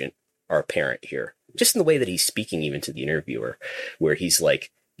sports agent are apparent here. Just in the way that he's speaking even to the interviewer, where he's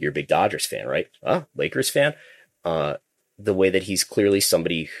like, "You're a big Dodgers fan, right? Lakers fan?" The way that he's clearly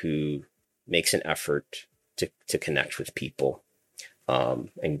somebody who makes an effort to connect with people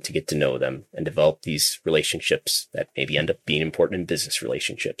and to get to know them and develop these relationships that maybe end up being important in business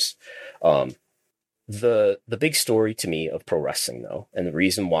relationships. The big story to me of pro wrestling, though, and the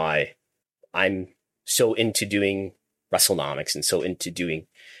reason why I'm so into doing WrestleNomics and so into doing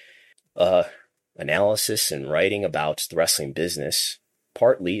analysis and writing about the wrestling business,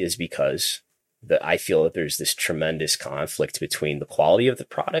 partly is because I feel that there's this tremendous conflict between the quality of the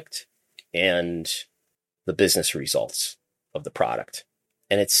product and the business results of the product.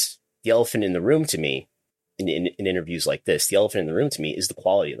 And it's the elephant in the room to me in interviews like this. The elephant in the room to me is the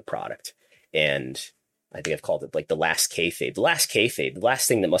quality of the product. And I think I've called it like the last kayfabe. The last kayfabe, the last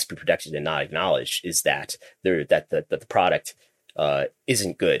thing that must be protected and not acknowledged is that the product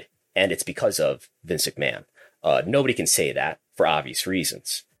isn't good. And it's because of Vince McMahon. Nobody can say that for obvious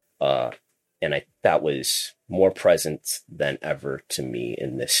reasons. And that was more present than ever to me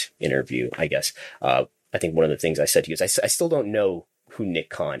in this interview, I guess. I think one of the things I said to you is I still don't know who Nick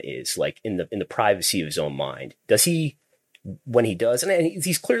Khan is, like in the privacy of his own mind. Does he, when he does, and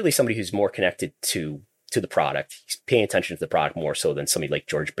he's clearly somebody who's more connected to the product. He's paying attention to the product more so than somebody like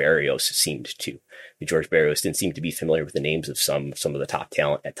George Barrios seemed to. George Barrios didn't seem to be familiar with the names of some of the top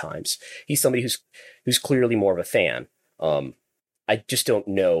talent at times. He's somebody who's clearly more of a fan. I just don't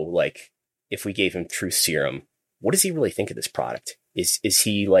know, like, if we gave him truth serum, what does he really think of this product? Is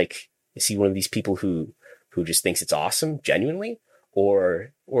he one of these people who just thinks it's awesome genuinely,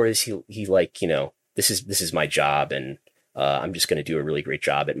 or is he like, this is my job and I'm just going to do a really great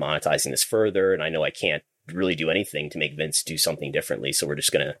job at monetizing this further, and I know I can't really do anything to make Vince do something differently, so we're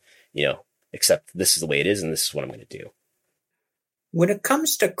just going to accept this is the way it is and this is what I'm going to do. When it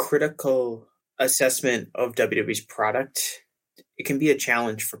comes to critical assessment of WWE's product, it can be a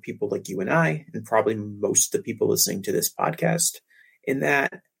challenge for people like you and I, and probably most of the people listening to this podcast, in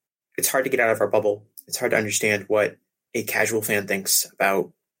that it's hard to get out of our bubble. It's hard to understand what a casual fan thinks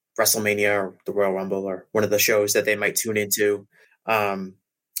about WrestleMania or the Royal Rumble or one of the shows that they might tune into.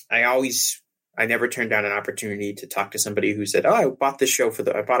 I never turned down an opportunity to talk to somebody who said, "Oh, I bought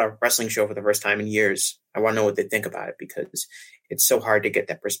a wrestling show for the first time in years. I want to know what they think about it," because it's so hard to get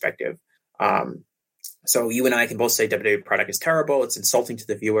that perspective. So you and I can both say WWE product is terrible. It's insulting to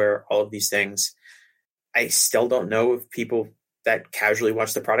the viewer, all of these things. I still don't know if people that casually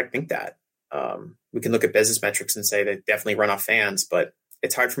watch the product think that. We can look at business metrics and say they definitely run off fans, but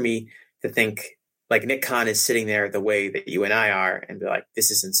it's hard for me to think like Nick Khan is sitting there the way that you and I are and be like,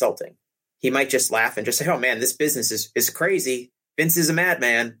 this is insulting. He might just laugh and just say, oh man, this business is crazy. Vince is a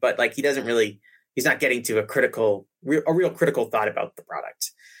madman, but like he's not getting to a real critical thought about the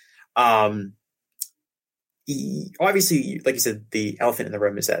product. Obviously, like you said, the elephant in the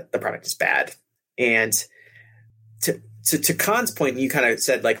room is that the product is bad. And to Khan's point, you kind of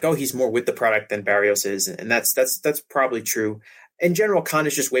said like, oh, he's more with the product than Barrios is. And that's probably true. In general, Khan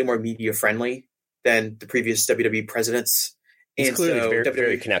is just way more media friendly than the previous WWE presidents. He's and clearly so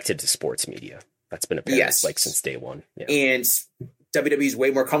very connected to sports media. That's been apparent like since day one. Yeah. And WWE is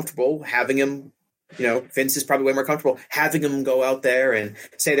way more comfortable having him, Vince is probably way more comfortable having him go out there and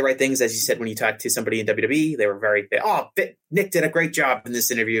say the right things. As you said, when you talked to somebody in WWE, they were Nick did a great job in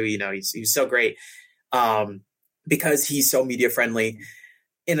this interview. He's so great because he's so media friendly.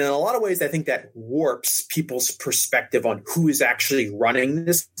 And in a lot of ways, I think that warps people's perspective on who is actually running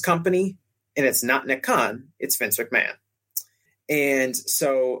this company. And it's not Nick Khan, it's Vince McMahon. And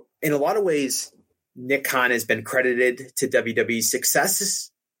so in a lot of ways, Nick Khan has been credited to WWE's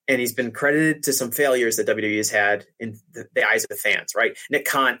successes, and he's been credited to some failures that WWE has had in the eyes of the fans, right? Nick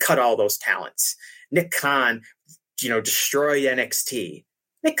Khan cut all those talents. Nick Khan, destroyed NXT.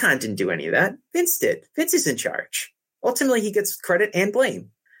 Nick Khan didn't do any of that. Vince did. Vince is in charge. Ultimately, he gets credit and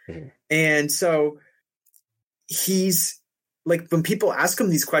blame. Mm-hmm. And so he's like, when people ask him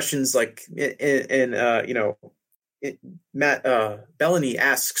these questions, like, Matt Bellany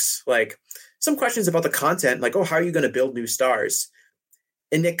asks like some questions about the content, like, oh, how are you going to build new stars?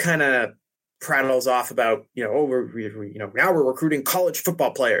 And Nick kind of prattles off about, now we're recruiting college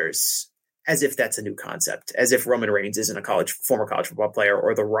football players, as if that's a new concept, as if Roman Reigns isn't a former college football player,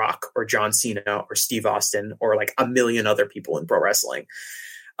 or The Rock, or John Cena, or Steve Austin, or like a million other people in pro wrestling.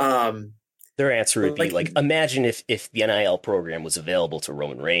 Their answer would be like, imagine if the NIL program was available to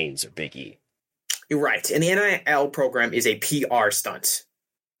Roman Reigns or Big E. Right. And the NIL program is a PR stunt.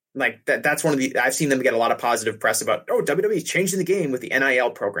 Like that's one of I've seen them get a lot of positive press about, WWE is changing the game with the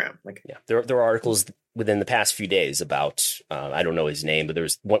NIL program. Like, yeah, there are articles within the past few days about, I don't know his name, but there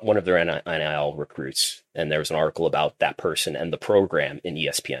was one of their NIL recruits. And there was an article about that person and the program in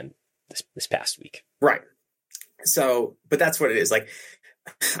ESPN this past week. Right. So, but that's what it is. Like,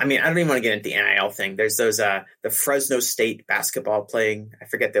 I mean, I don't even want to get into the NIL thing. There's those, the Fresno State basketball playing, I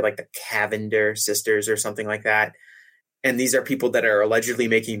forget, they're like the Cavender sisters or something like that. And these are people that are allegedly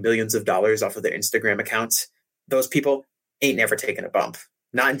making millions of dollars off of their Instagram accounts. Those people ain't never taken a bump.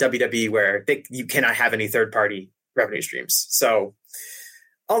 Not in WWE, where you cannot have any third-party revenue streams. So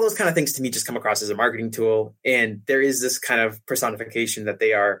all those kind of things to me just come across as a marketing tool. And there is this kind of personification that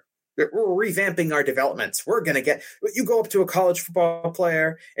we're revamping our developments. We're going to you go up to a college football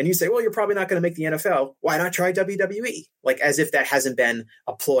player and you say, well, you're probably not going to make the NFL. Why not try WWE? Like, as if that hasn't been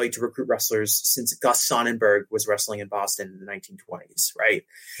a ploy to recruit wrestlers since Gus Sonnenberg was wrestling in Boston in the 1920s. Right.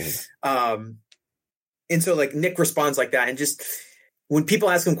 Mm-hmm. And so like Nick responds like that. And just when people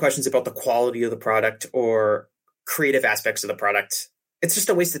ask him questions about the quality of the product or creative aspects of the product, it's just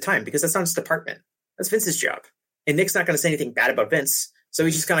a waste of time, because that's not his department. That's Vince's job. And Nick's not going to say anything bad about Vince. So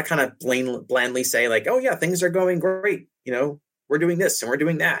he's just going to kind of blandly say like, oh yeah, things are going great. We're doing this and we're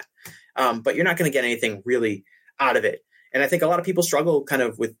doing that. But you're not going to get anything really out of it. And I think a lot of people struggle kind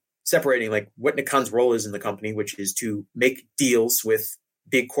of with separating like what Nick Khan's role is in the company, which is to make deals with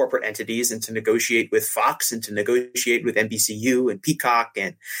big corporate entities and to negotiate with Fox and to negotiate with NBCU and Peacock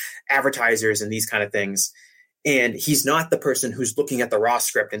and advertisers and these kind of things. And he's not the person who's looking at the raw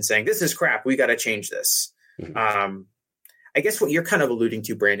script and saying, this is crap, we got to change this. Mm-hmm. I guess what you're kind of alluding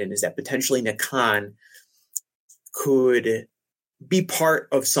to, Brandon, is that potentially Nick Khan could be part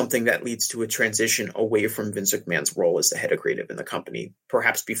of something that leads to a transition away from Vince McMahon's role as the head of creative in the company,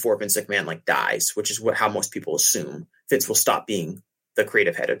 perhaps before Vince McMahon dies, which is how most people assume Vince will stop being the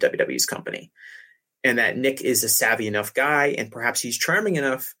creative head of WWE's company. And that Nick is a savvy enough guy, and perhaps he's charming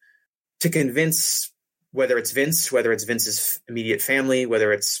enough to convince, whether it's Vince, whether it's Vince's immediate family,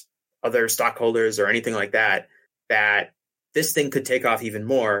 whether it's other stockholders or anything like that, that this thing could take off even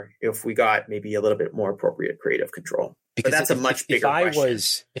more if we got maybe a little bit more appropriate creative control. Because that's a much bigger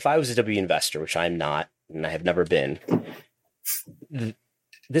question. If I was a W investor, which I'm not, and I have never been,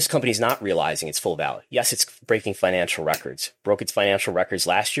 this company's not realizing its full value. Yes, it's breaking financial records. Broke its financial records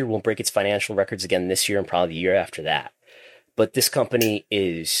last year, won't break its financial records again this year and probably the year after that. But this company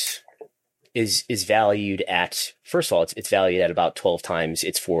is is valued at, first of all, it's valued at about 12 times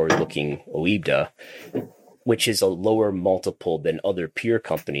its forward-looking OIBDA, which is a lower multiple than other peer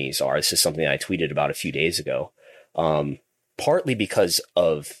companies are. This is something I tweeted about a few days ago, partly because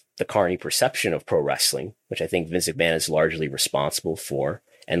of the carny perception of pro wrestling, which I think Vince McMahon is largely responsible for,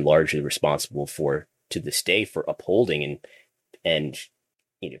 and largely responsible for to this day for upholding and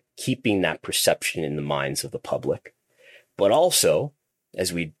keeping that perception in the minds of the public. But also,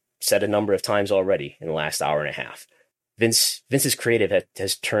 as we said a number of times already in the last hour and a half, Vince's creative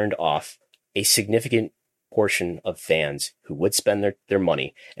has turned off a significant portion of fans who would spend their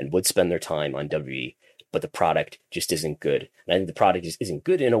money and would spend their time on WWE, but the product just isn't good. And I think the product just isn't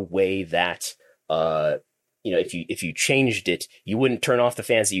good in a way that, if you changed it, you wouldn't turn off the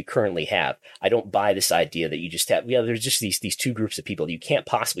fans that you currently have. I don't buy this idea that you just have, there's just these two groups of people that you can't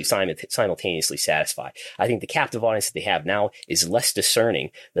possibly simultaneously satisfy. I think the captive audience that they have now is less discerning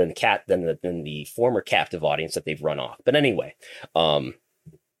than the former captive audience that they've run off. But anyway,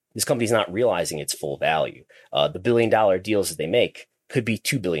 this company's not realizing its full value. The $1 billion deals that they make could be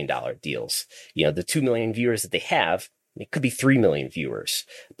 $2 billion deals. The 2 million viewers that they have, it could be 3 million viewers,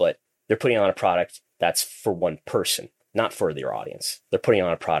 but they're putting on a product that's for one person, not for their audience. They're putting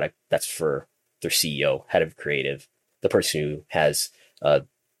on a product that's for their CEO, head of creative, the person who has the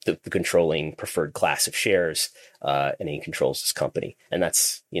controlling preferred class of shares, and he controls this company. And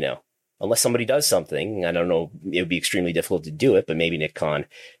that's, unless somebody does something, I don't know, it would be extremely difficult to do it, but maybe Nick Khan,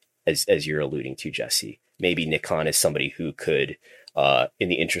 as you're alluding to, Jesse, maybe Nick Khan is somebody who could, in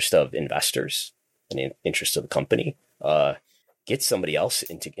the interest of investors and in the interest of the company, get somebody else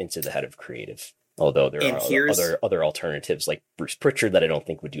into the head of creative. Although there are other alternatives like Bruce Pritchard that I don't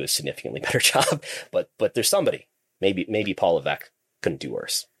think would do a significantly better job, but there's somebody. Maybe Paul Levesque couldn't do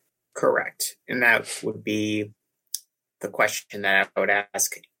worse. Correct, and that would be the question that I would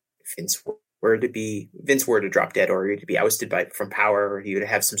ask if Vince were to drop dead, or to be ousted from power, or he would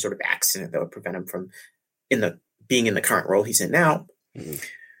have some sort of accident that would prevent him from being in the current role he's in now. Mm-hmm.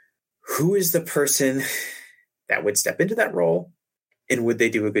 Who is the person that would step into that role, and would they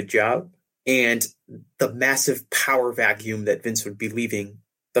do a good job? And the massive power vacuum that Vince would be leaving,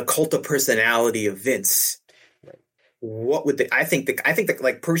 the cult of personality of Vince. Right. What would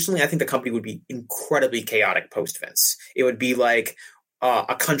personally, I think the company would be incredibly chaotic post Vince. It would be like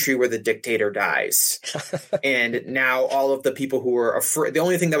a country where the dictator dies. And now all of the people who were afraid, the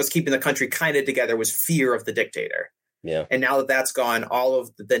only thing that was keeping the country kind of together was fear of the dictator. Yeah. And now that that's gone, all of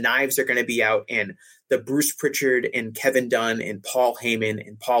the knives are going to be out, and the Bruce Pritchard and Kevin Dunn and Paul Heyman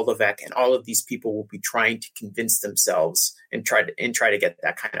and Paul Levesque and all of these people will be trying to convince themselves and try to get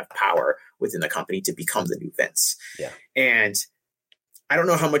that kind of power within the company to become the new Vince. Yeah. And I don't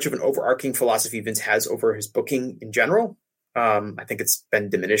know how much of an overarching philosophy Vince has over his booking in general. I think it's been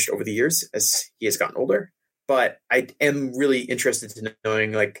diminished over the years as he has gotten older, but I am really interested in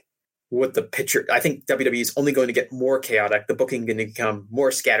knowing what the picture. I think WWE is only going to get more chaotic, the booking going to become more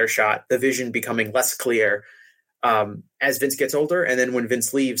scattershot, the vision becoming less clear as Vince gets older. And then when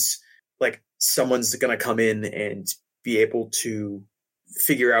Vince leaves, someone's going to come in and be able to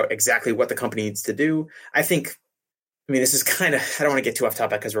figure out exactly what the company needs to do. This is I don't want to get too off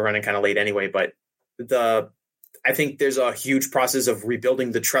topic because we're running kind of late anyway, but I think there's a huge process of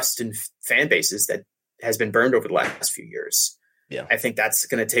rebuilding the trust in fan bases that has been burned over the last few years. Yeah. I think that's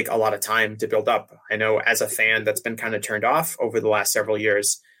going to take a lot of time to build up. I know as a fan that's been kind of turned off over the last several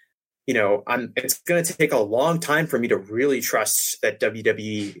years, it's going to take a long time for me to really trust that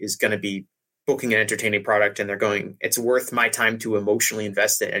WWE is going to be booking an entertaining product and it's worth my time to emotionally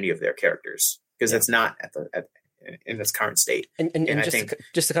invest in any of their characters, because it's not in this current state. And I think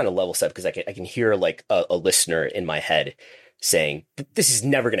just to kind of level set, because I can hear a listener in my head saying, this is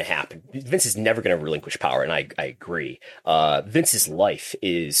never going to happen. Vince is never going to relinquish power. And I agree. Vince's life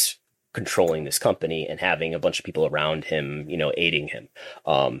is controlling this company and having a bunch of people around him, aiding him.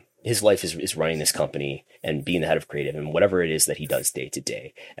 His life is running this company and being the head of creative and whatever it is that he does day to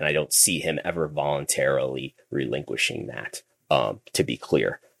day. And I don't see him ever voluntarily relinquishing that, to be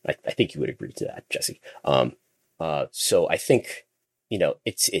clear. I think you would agree to that, Jesse. So I think,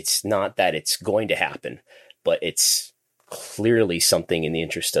 it's not that it's going to happen, but it's clearly something in the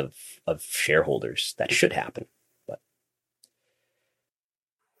interest of shareholders that should happen. But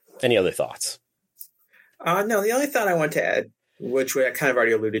any other thoughts? No, the only thought I want to add, which I kind of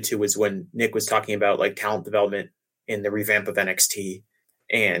already alluded to, was when Nick was talking about talent development in the revamp of NXT,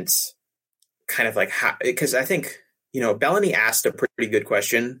 and kind of how, because I think, Bellany asked a pretty good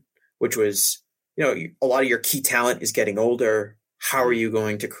question, which was, a lot of your key talent is getting older. How are you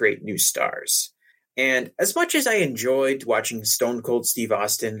going to create new stars? And as much as I enjoyed watching Stone Cold Steve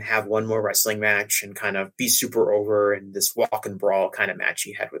Austin have one more wrestling match and kind of be super over in this walk and brawl kind of match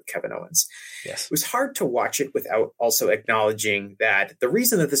he had with Kevin Owens, yes, it was hard to watch it without also acknowledging that the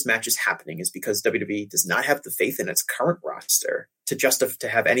reason that this match is happening is because WWE does not have the faith in its current roster to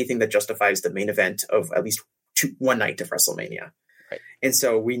have anything that justifies the main event of at least one night of WrestleMania. Right. And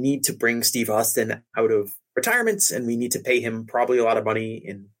so we need to bring Steve Austin out of retirement, and we need to pay him probably a lot of money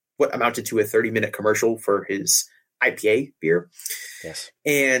in what amounted to a 30-minute commercial for his IPA beer. Yes.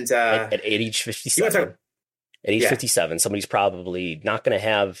 And at age 57, at age 57, somebody's probably not going to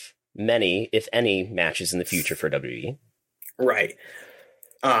have many, if any, matches in the future for WWE. Right.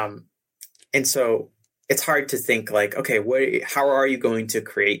 And so it's hard to think like, okay, how are you going to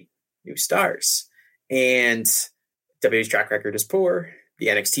create new stars? And WWE's track record is poor. The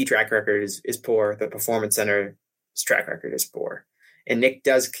NXT track record is poor. The Performance Center's track record is poor. And Nick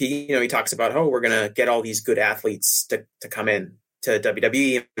he talks about, we're going to get all these good athletes to come in to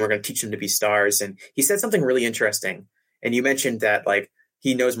WWE and we're going to teach them to be stars. And he said something really interesting. And you mentioned that like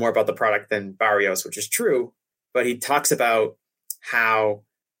he knows more about the product than Barrios, which is true. But he talks about how,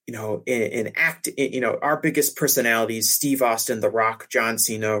 our biggest personalities, Steve Austin, The Rock, John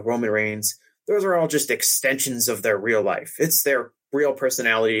Cena, Roman Reigns, those are all just extensions of their real life. It's their real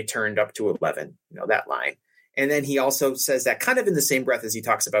personality turned up to 11, that line. And then he also says that kind of in the same breath as he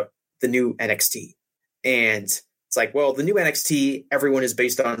talks about the new NXT. And it's like, well, the new NXT, everyone is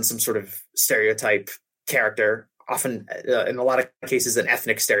based on some sort of stereotype character, often in a lot of cases, an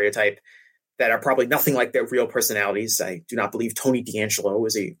ethnic stereotype that are probably nothing like their real personalities. I do not believe Tony D'Angelo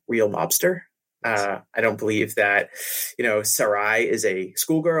is a real mobster. I don't believe that, Sarai is a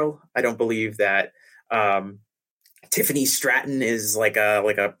schoolgirl. I don't believe that Tiffany Stratton is like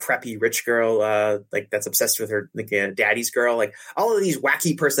a preppy rich girl, that's obsessed with her daddy's girl. Like all of these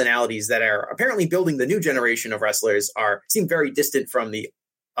wacky personalities that are apparently building the new generation of wrestlers seem very distant from the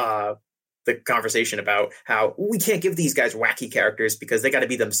conversation about how we can't give these guys wacky characters because they got to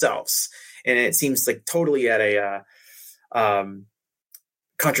be themselves. And it seems like totally at a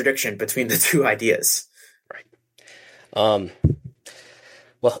contradiction between the two ideas. Right.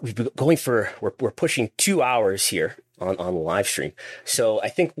 Well, we've been going we're pushing 2 hours here on the live stream. So I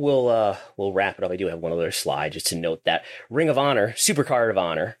think we'll wrap it up. I do have one other slide just to note that Ring of Honor, Supercard of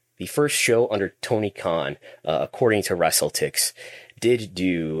Honor, the first show under Tony Khan, according to WrestleTix, did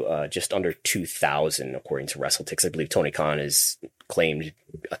do just under 2,000 according to WrestleTix. I believe Tony Khan is claimed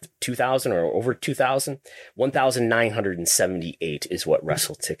 2,000 or over 2,000. 1,978 is what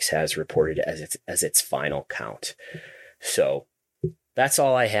WrestleTix has reported as its final count. So that's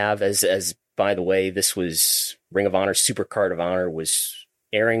all I have. As by the way, this was Ring of Honor, Supercard of Honor was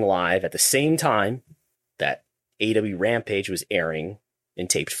airing live at the same time that AEW Rampage was airing in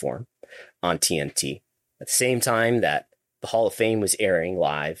taped form on TNT. At the same time that the Hall of Fame was airing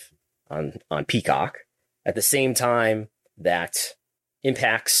live on Peacock. At the same time that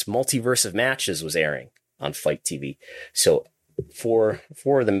Impact's Multiverse of Matches was airing on Fight TV. So for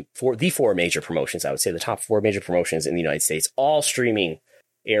the four major promotions, I would say the top four major promotions in the United States, all streaming,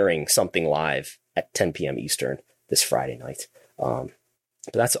 airing something live at 10 p.m. Eastern this Friday night. But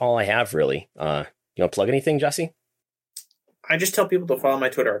that's all I have, really. You want to plug anything, Jesse? I just tell people to follow my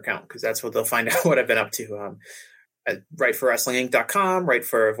Twitter account because that's what they'll find out what I've been up to. Write for WrestlingInc.com, write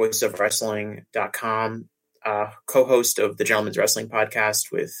for VoicesOfWrestling.com, co-host of the Gentleman's Wrestling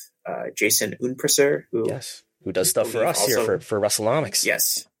Podcast with Jason Unpresser, who does stuff for us also, here for WrestleNomics.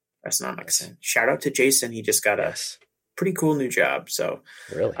 Yes, WrestleNomics. And shout out to Jason. He just got a pretty cool new job. So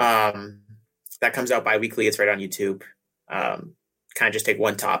really, that comes out bi-weekly. It's right on YouTube. Kind of just take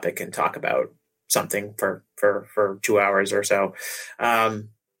one topic and talk about something for 2 hours or so.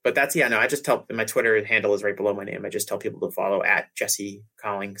 But that's, I just tell, my Twitter handle is right below my name. I just tell people to follow at Jesse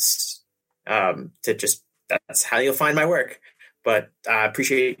Collings, that's how you'll find my work. But I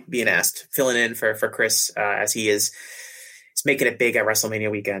appreciate being asked, filling in for Chris as he's making it big at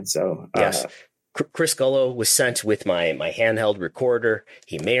WrestleMania weekend. So yes, Chris Gullo was sent with my handheld recorder.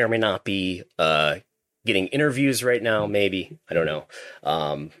 He may or may not be getting interviews right now. Maybe, I don't know.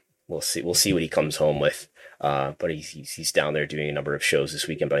 We'll see what he comes home with. But he's down there doing a number of shows this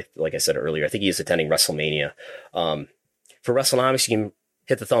weekend. But like I said earlier, I think he is attending WrestleMania. For WrestleNomics, you can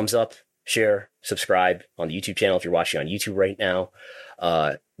hit the thumbs up, share, subscribe on the YouTube channel if you're watching on YouTube right now.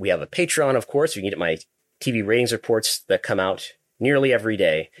 We have a Patreon, of course. You can get my TV ratings reports that come out nearly every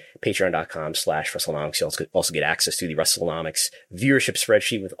day. Patreon.com/WrestleNomics. You also get access to the WrestleNomics viewership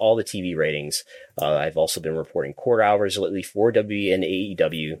spreadsheet with all the TV ratings. I've also been reporting quarter hours lately for WWE and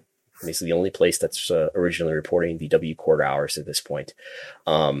AEW. It's the only place that's originally reporting the W quarter hours at this point.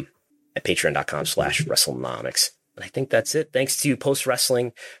 at patreon.com/WrestleNomics. And I think that's it. Thanks to Post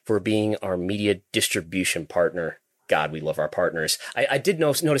Wrestling for being our media distribution partner. God, we love our partners. I did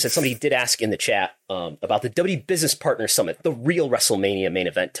notice that somebody did ask in the chat about the WWE Business Partner Summit, the real WrestleMania main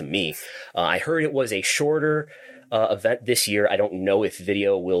event to me. I heard it was a shorter event this year. I don't know if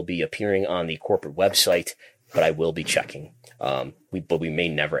video will be appearing on the corporate website, but I will be checking. But we may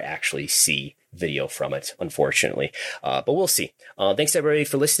never actually see video from it, unfortunately. But we'll see. Thanks everybody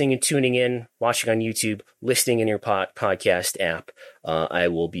for listening and tuning in, watching on YouTube, listening in your podcast app. I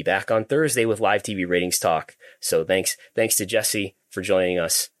will be back on Thursday with live TV ratings talk. So thanks to Jesse for joining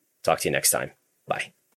us. Talk to you next time. Bye.